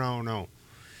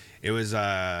 It was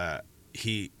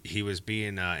he was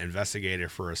being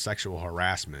investigated for a sexual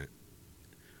harassment.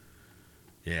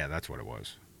 Yeah, that's what it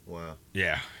was. Wow.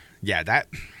 Yeah, that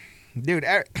dude.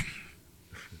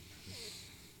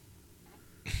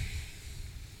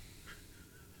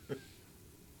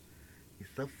 He's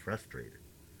so frustrated.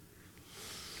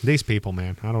 These people,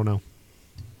 man, I don't know.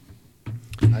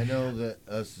 I know that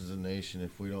us as a nation,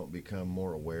 if we don't become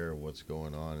more aware of what's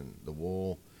going on and the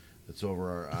wool that's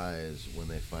over our eyes, when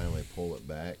they finally pull it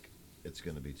back, it's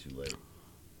going to be too late.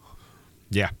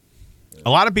 Yeah. A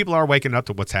lot of people are waking up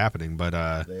to what's happening, but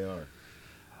they are.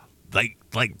 Like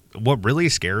what really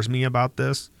scares me about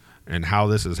this and how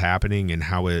this is happening and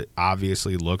how it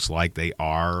obviously looks like they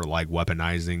are like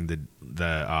weaponizing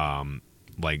the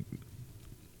like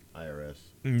IRS.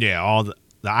 Yeah, all the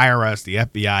IRS, the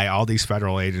FBI, all these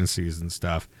federal agencies and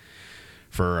stuff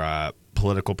for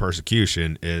political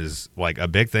persecution is like a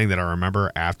big thing that I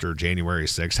remember after January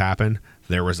 6th happened.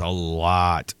 There was a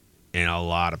lot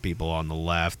of people on the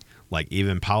left, like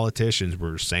even politicians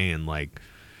were saying like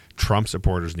Trump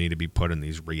supporters need to be put in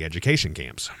these re-education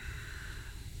camps.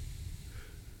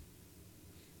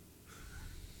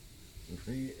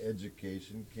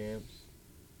 Re-education camps?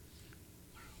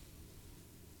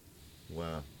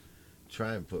 Wow.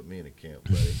 Try and put me in a camp,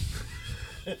 buddy.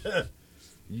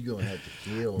 You're going to have to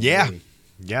kill me.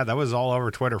 Yeah, that was all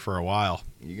over Twitter for a while.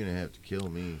 You're going to have to kill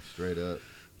me straight up.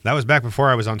 That was back before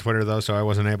I was on Twitter, though, so I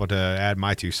wasn't able to add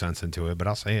my 2 cents into it, but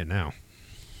I'll say it now.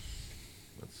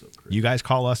 That's so crazy. You guys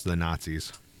call us the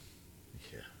Nazis.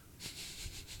 Yeah.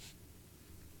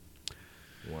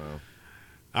 Wow.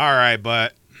 All right,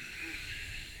 but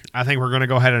I think we're going to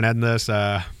go ahead and end this.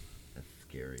 That's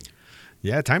scary.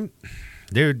 Yeah, time.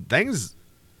 Dude, things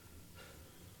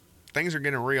are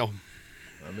getting real.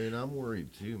 I mean, I'm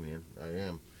worried too, man. I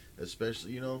am.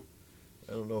 Especially, I don't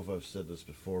know if I've said this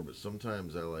before, but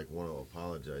sometimes I want to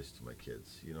apologize to my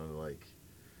kids.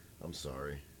 I'm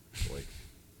sorry.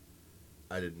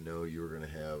 I didn't know you were going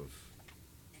to have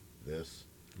this.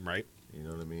 Right. You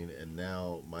know what I mean? And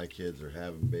now my kids are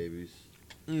having babies.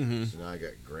 Mm-hmm. So now I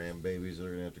got grandbabies that are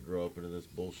going to have to grow up into this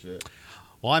bullshit.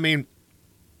 Well, I mean,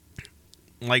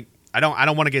 I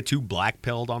don't want to get too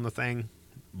black-pilled on the thing,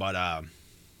 but I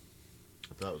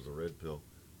thought it was a red pill.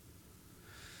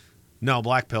 No,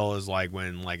 black pill is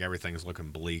when everything's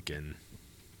looking bleak and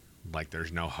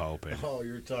there's no hope. And Oh,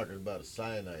 you're talking about a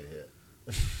cyanide hit.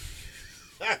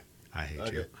 I hate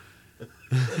Okay. you.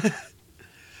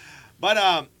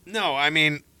 But no, I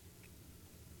mean,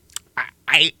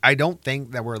 I don't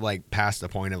think that we're past the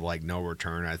point of no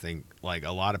return. I think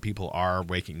a lot of people are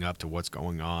waking up to what's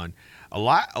going on. A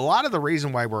lot of the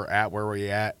reason why we're at where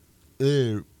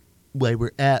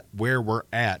we're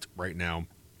at right now,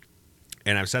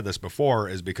 and I've said this before,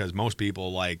 is because most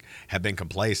people have been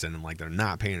complacent and they're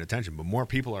not paying attention. But more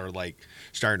people are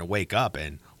starting to wake up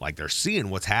and they're seeing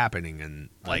what's happening. And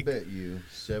I bet you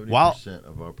 70%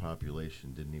 of our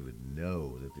population didn't even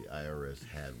know that the IRS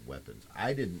had weapons.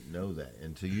 I didn't know that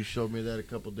until you showed me that a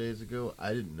couple days ago.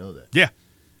 I didn't know that.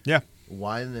 Yeah.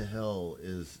 Why in the hell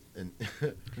is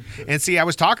And see, I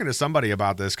was talking to somebody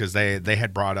about this because they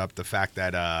had brought up the fact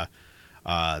that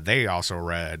they also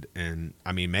read, and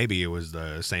I mean maybe it was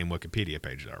the same Wikipedia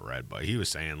page that I read, but he was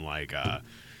saying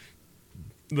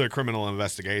the criminal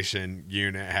investigation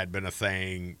unit had been a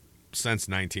thing since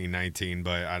 1919,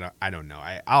 but I don't know.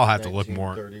 I'll have to look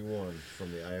more. 1931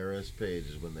 from the IRS page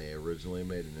is when they originally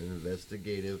made an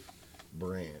investigative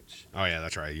branch. Oh yeah,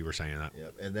 that's right. You were saying that.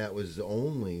 Yep, and that was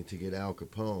only to get Al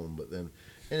Capone, but then,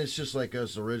 and it's just like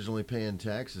us originally paying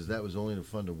taxes. That was only to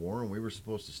fund a war, and we were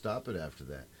supposed to stop it after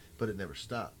that, but it never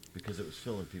stopped because it was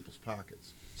filling people's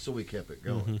pockets. So we kept it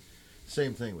going. Mm-hmm.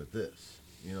 Same thing with this.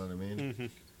 You know what I mean? Mm-hmm.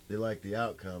 They liked the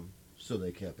outcome, so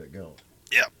they kept it going.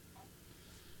 Yep.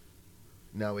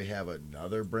 Now we have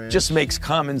another branch. Just makes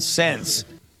common sense.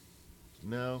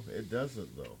 No, it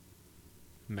doesn't though.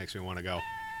 Makes me want to go.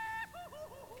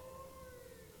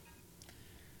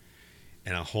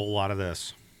 And a whole lot of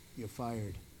this. You're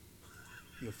fired.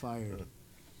 You're fired.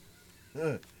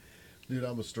 Dude,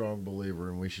 I'm a strong believer,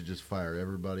 and we should just fire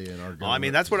everybody in our government. Well, I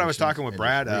mean, that's what I was talking with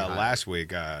Brad last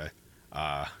week.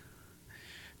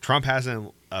 Trump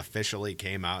hasn't officially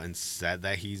came out and said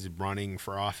that he's running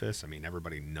for office. I mean,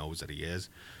 everybody knows that he is,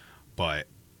 but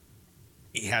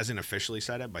he hasn't officially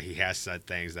said it. But he has said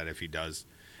things that if he does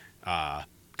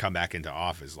come back into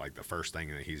office, the first thing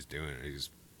that he's doing is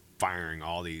firing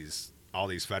all these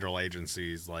federal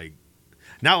agencies,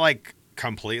 not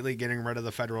completely getting rid of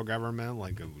the federal government.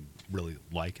 I would really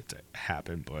like it to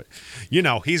happen, but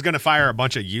he's going to fire a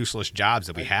bunch of useless jobs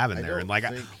that we have in there. And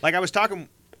I was talking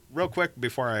real quick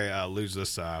before I lose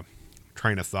this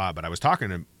train of thought, but I was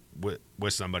talking with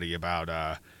somebody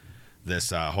about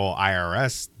this whole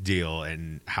IRS deal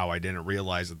and how I didn't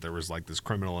realize that there was this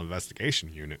criminal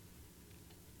investigation unit.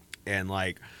 And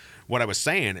what I was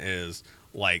saying is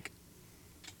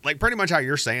pretty much how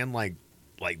you're saying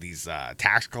these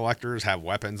tax collectors have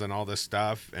weapons and all this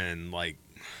stuff, and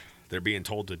they're being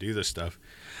told to do this stuff.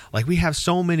 We have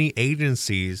so many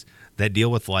agencies that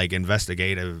deal with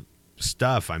investigative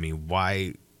stuff. I mean,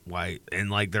 why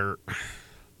and they're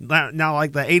now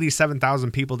the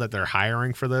 87,000 people that they're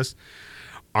hiring for this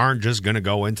aren't just going to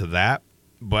go into that.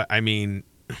 But I mean,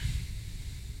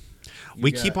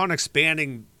 keep on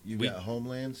expanding. You've got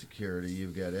Homeland Security,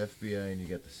 you've got FBI, and you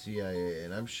got the CIA,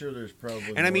 and I'm sure there's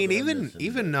probably. And I mean, even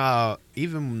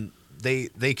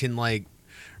they can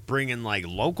bring in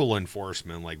local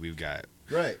enforcement. We've got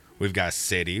we've got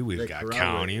city, we've got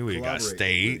county, we've got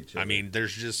state. I mean,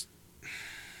 there's just.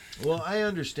 Well, I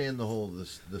understand the whole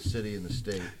the city and the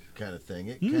state kind of thing.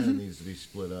 It kind of needs to be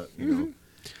split up, you know,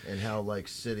 and how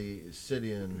city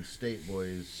and state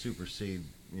boys supersede,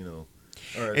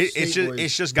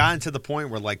 It's just gotten to the point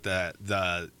where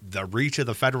the reach of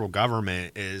the federal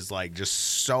government is just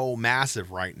so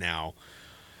massive right now.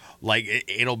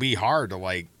 It'll be hard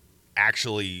to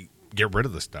actually get rid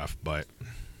of the stuff, but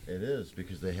It is,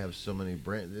 because they have so many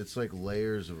brands. It's like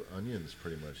layers of onions,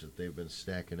 pretty much, that they've been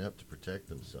stacking up to protect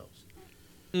themselves.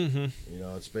 mm-hmm. You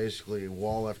know, it's basically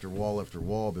wall after wall after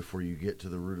wall before you get to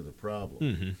the root of the problem.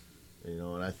 Mm-hmm. You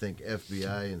know, and I think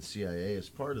FBI and CIA is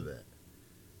part of that.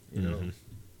 You know,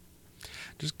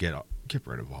 Just get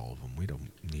rid of all of them. We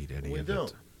don't need any we of don't.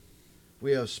 it.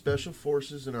 We have special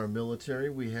forces in our military.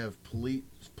 We have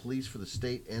police for the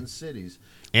state and cities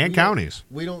And counties.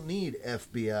 We don't need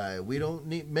FBI. We don't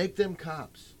need make them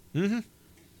cops. Mm-hmm.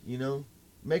 You know,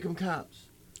 make them cops.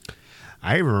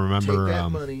 I even remember Take that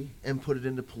money and put it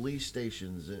into police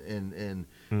stations and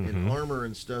armor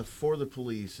and stuff for the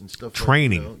police and stuff.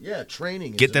 Training. Like, yeah,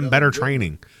 training. get is them another better good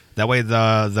training. That way,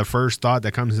 the first thought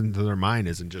that comes into their mind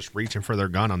isn't just reaching for their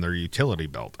gun on their utility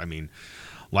belt. I mean,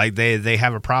 like they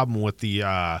have a problem with the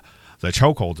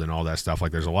chokeholds and all that stuff.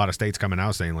 Like, there's a lot of states coming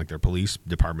out saying like their police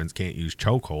departments can't use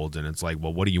chokeholds, and it's like,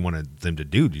 well, what do you want them to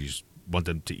do? Do you just want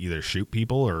them to either shoot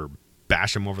people or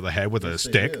bash them over the head with a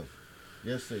stick? Do.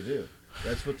 Yes, they do.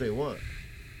 That's what they want.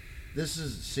 This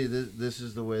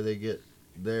is the way they get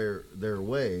their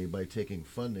way, by taking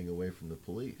funding away from the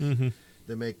police. Mm-hmm.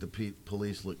 They make the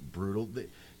police look brutal.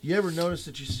 You ever notice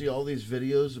that you see all these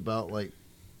videos about like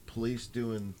police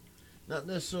doing not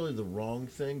necessarily the wrong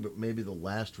thing, but maybe the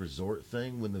last resort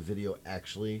thing when the video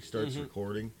actually starts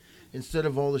recording, instead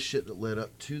of all the shit that led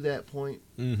up to that point?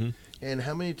 Mm-hmm. And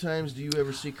how many times do you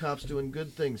ever see cops doing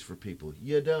good things for people?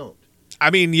 You don't. I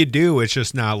mean, you do. It's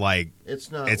just not like It's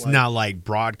not like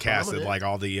broadcasted prominent. like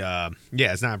all the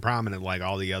it's not prominent like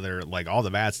all the other, like all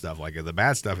the bad stuff. Like, the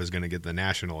bad stuff is going to get the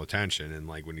national attention, and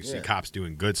like when you see cops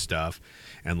doing good stuff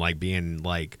and like being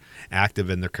like active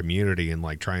in their community and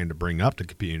like trying to bring up the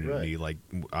community, like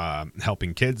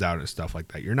helping kids out and stuff like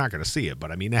that, you're not going to see it. But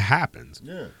I mean, it happens.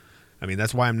 Yeah. I mean,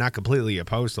 that's why I'm not completely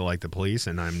opposed to like the police,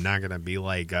 and I'm not going to be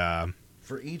like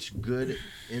For each good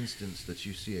instance that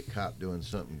you see a cop doing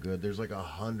something good, there's like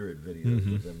 100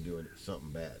 videos of them doing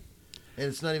something bad, and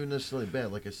it's not even necessarily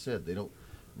bad. Like I said,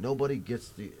 nobody gets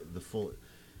the full.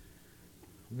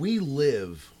 We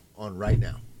live on right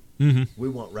now. We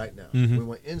want right now. We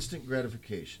want instant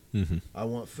gratification. I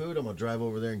want food. I'm gonna drive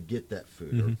over there and get that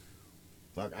food. Or,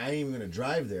 fuck, I ain't even gonna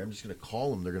drive there. I'm just gonna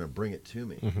call them. They're gonna bring it to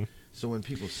me. So when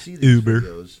people see these Uber.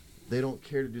 videos, they don't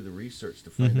care to do the research to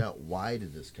find out, why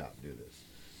did this cop do this.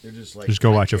 They're just like, Just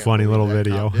go I watch a can't funny believe little that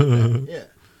cop video. did that. Yeah,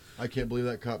 I can't believe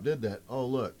that cop did that. Oh,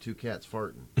 look, 2 cats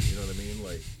farting. You know what I mean?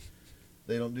 Like,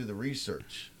 they don't do the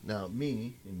research. Now,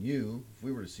 me and you, if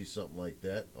we were to see something like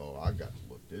that, oh, I got to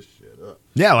look this shit up.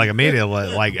 Yeah, like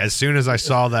immediately, like as soon as I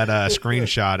saw that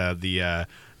screenshot of the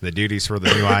duties for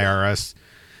the new IRS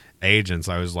agents,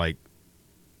 I was like,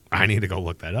 I need to go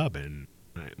look that up. And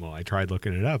I tried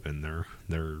looking it up, and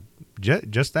they're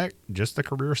just the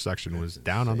career section was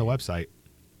down on the website.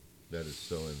 That is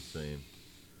so insane.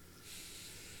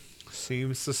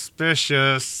 Seems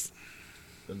suspicious.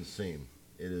 Doesn't seem.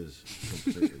 It is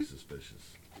completely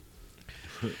suspicious.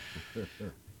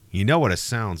 You know what it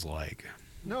sounds like.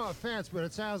 No offense, but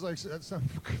it sounds like some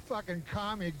fucking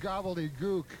commie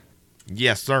gobbledygook.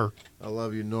 Yes, sir. I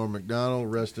love you, Norm Macdonald.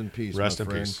 Rest in peace, Rest my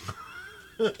in friend.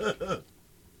 peace.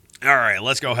 All right,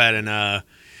 let's go ahead and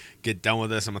get done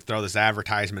with this. I'm going to throw this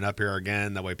advertisement up here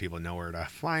again. That way people know where to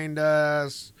find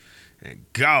us. And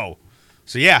go.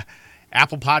 So, yeah,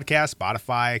 Apple Podcasts,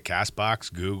 Spotify,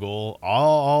 CastBox, Google,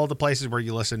 all the places where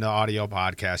you listen to audio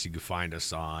podcasts, you can find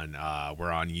us on.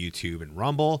 We're on YouTube and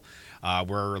Rumble.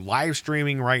 We're live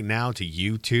streaming right now to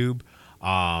YouTube.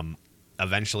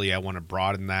 Eventually, I want to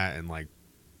broaden that and, like,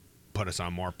 put us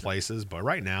on more places. But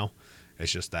right now,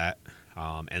 it's just that.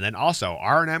 And then also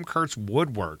R&M Kurtz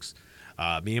Woodworks.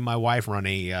 Me and my wife run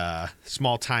a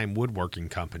small-time woodworking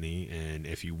company, and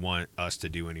if you want us to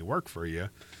do any work for you,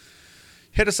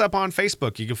 hit us up on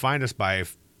Facebook. You can find us by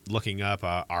looking up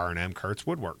R&M Kurtz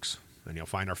Woodworks, and you'll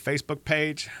find our Facebook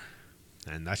page,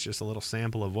 and that's just a little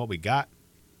sample of what we got.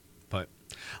 But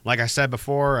like I said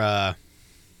before,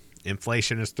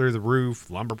 inflation is through the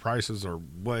roof. Lumber prices are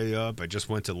way up. I just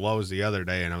went to Lowe's the other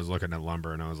day, and I was looking at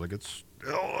lumber, and I was like, it's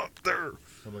still up there.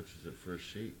 How much is it for a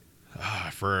sheet?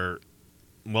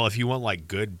 Well, if you want like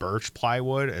good birch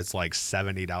plywood, it's like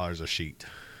 $70 a sheet.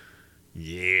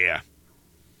 Yeah.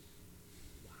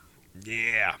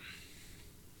 Yeah.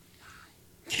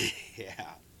 Yeah.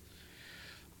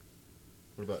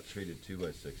 What about treated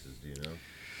 2x6s? Do you know?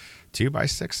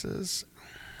 2x6s?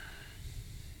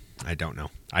 I don't know.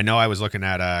 I know I was looking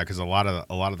at because a lot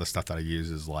of the stuff that I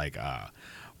use is like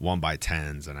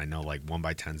 1x10s, and I know like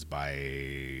 1x10s by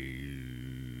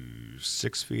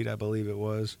 6 feet. I believe it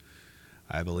was.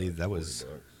 I believe that was.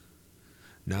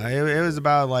 No, it was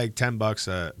about like $10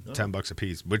 $10 a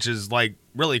piece, which is like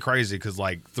really crazy because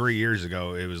like 3 years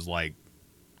ago it was like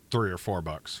 $3 or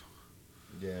 $4.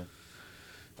 Yeah.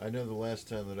 I know the last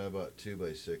time that I bought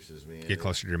 2x6s, man. Get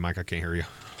closer to your mic. I can't hear you.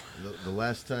 The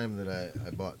last time that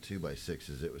I bought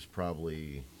 2x6s, it was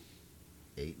probably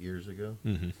 8 years ago.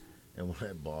 Mm-hmm. And when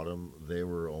I bought them, they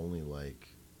were only like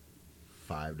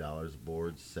 $5 a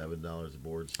board, $7 a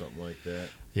board, something like that.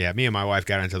 Yeah, me and my wife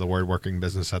got into the woodworking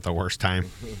business at the worst time.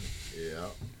 Yeah.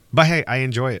 But hey, I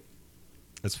enjoy it.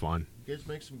 It's fun. You guys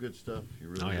make some good stuff. You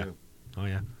really do. Oh,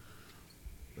 yeah.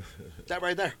 That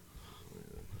right there.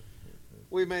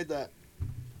 We made that.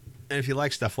 And if you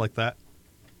like stuff like that,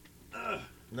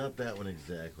 Not that one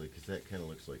exactly, because that kind of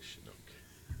looks like Chinook.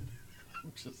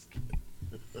 I'm just kidding.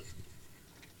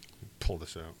 pull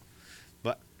this out.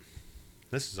 But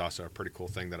this is also a pretty cool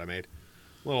thing that I made.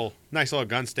 Nice little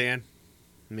gun stand.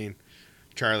 I mean,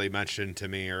 Charlie mentioned to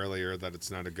me earlier that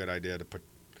it's not a good idea to put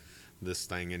this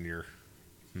thing in your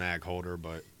mag holder,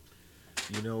 but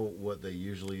You know what they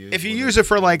usually use? if you use it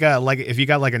for like if you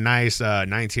got like a nice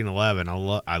 1911,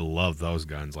 I love those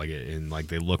guns. Like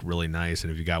they look really nice,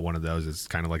 and if you got one of those, it's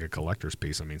kind of like a collector's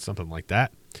piece. I mean, something like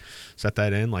that. Set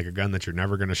that in like a gun that you're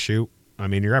never going to shoot. I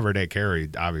mean, your everyday carry,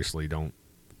 obviously don't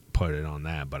put it on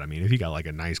that, but I mean, if you got like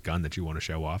a nice gun that you want to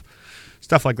show off,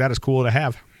 stuff like that is cool to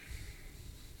have.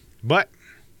 But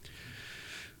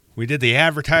we did the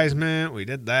advertisement, we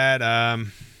did that.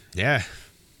 Yeah.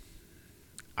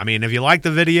 I mean, if you like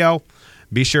the video,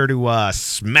 be sure to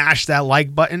smash that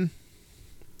like button.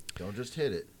 Don't just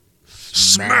hit it.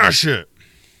 Smash it.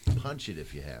 Punch it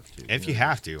if you have to. If you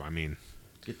have to, I mean.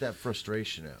 Get that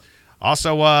frustration out.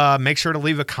 Also, make sure to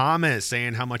leave a comment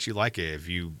saying how much you like it. If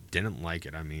you didn't like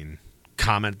it, I mean,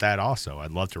 comment that also.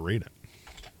 I'd love to read it.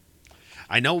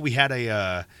 I know we had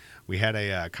a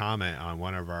comment on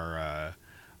one of our.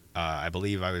 I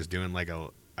believe I was doing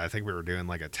I think we were doing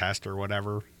like a test or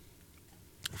whatever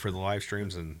for the live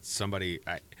streams, and somebody,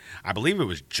 I believe it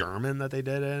was German that they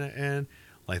did it in.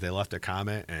 Like they left a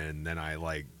comment, and then I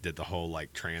like did the whole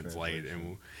like translate,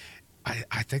 and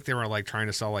I think they were like trying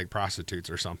to sell like prostitutes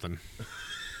or something.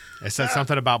 It said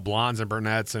something about blondes and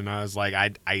brunettes, and I was like,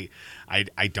 I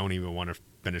don't even want to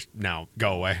finish. No,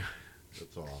 go away.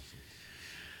 That's awesome.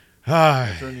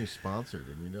 That's our new sponsor.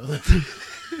 Didn't you know that?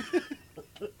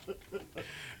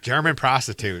 German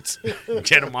prostitutes.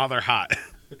 Get them while they're hot.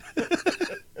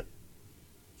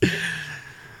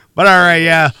 But all right,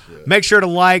 yeah. Make sure to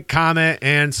like, comment,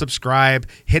 and subscribe.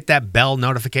 Hit that bell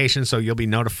notification so you'll be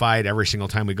notified every single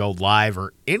time we go live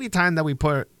or anytime that we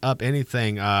put up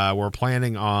anything. We're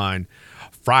planning on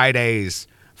Fridays,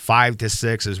 5 to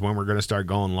 6 is when we're going to start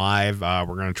going live. We're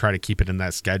going to try to keep it in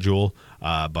that schedule.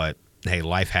 But, hey,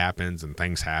 life happens and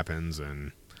things happens,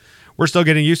 and we're still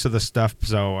getting used to this stuff.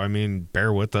 So, I mean,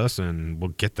 bear with us, and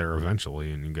we'll get there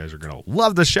eventually, and you guys are going to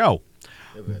love the show.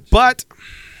 Eventually. But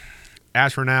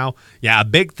as for now, yeah, a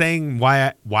big thing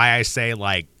why I say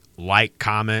like,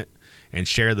 comment, and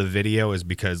share the video is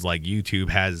because like YouTube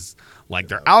has like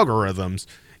their algorithms,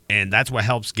 and that's what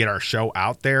helps get our show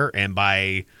out there. And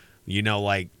by,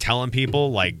 like telling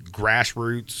people, like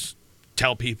grassroots,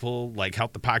 tell people, like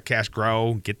help the podcast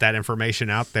grow, get that information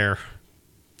out there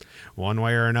one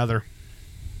way or another.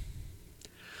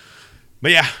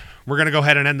 But yeah, we're going to go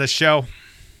ahead and end this show.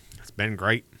 It's been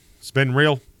great. It's been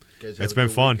real. It's been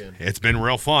fun. Weekend. It's been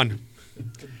real fun.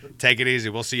 Take it easy.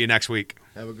 We'll see you next week.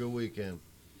 Have a good weekend.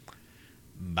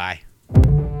 Bye.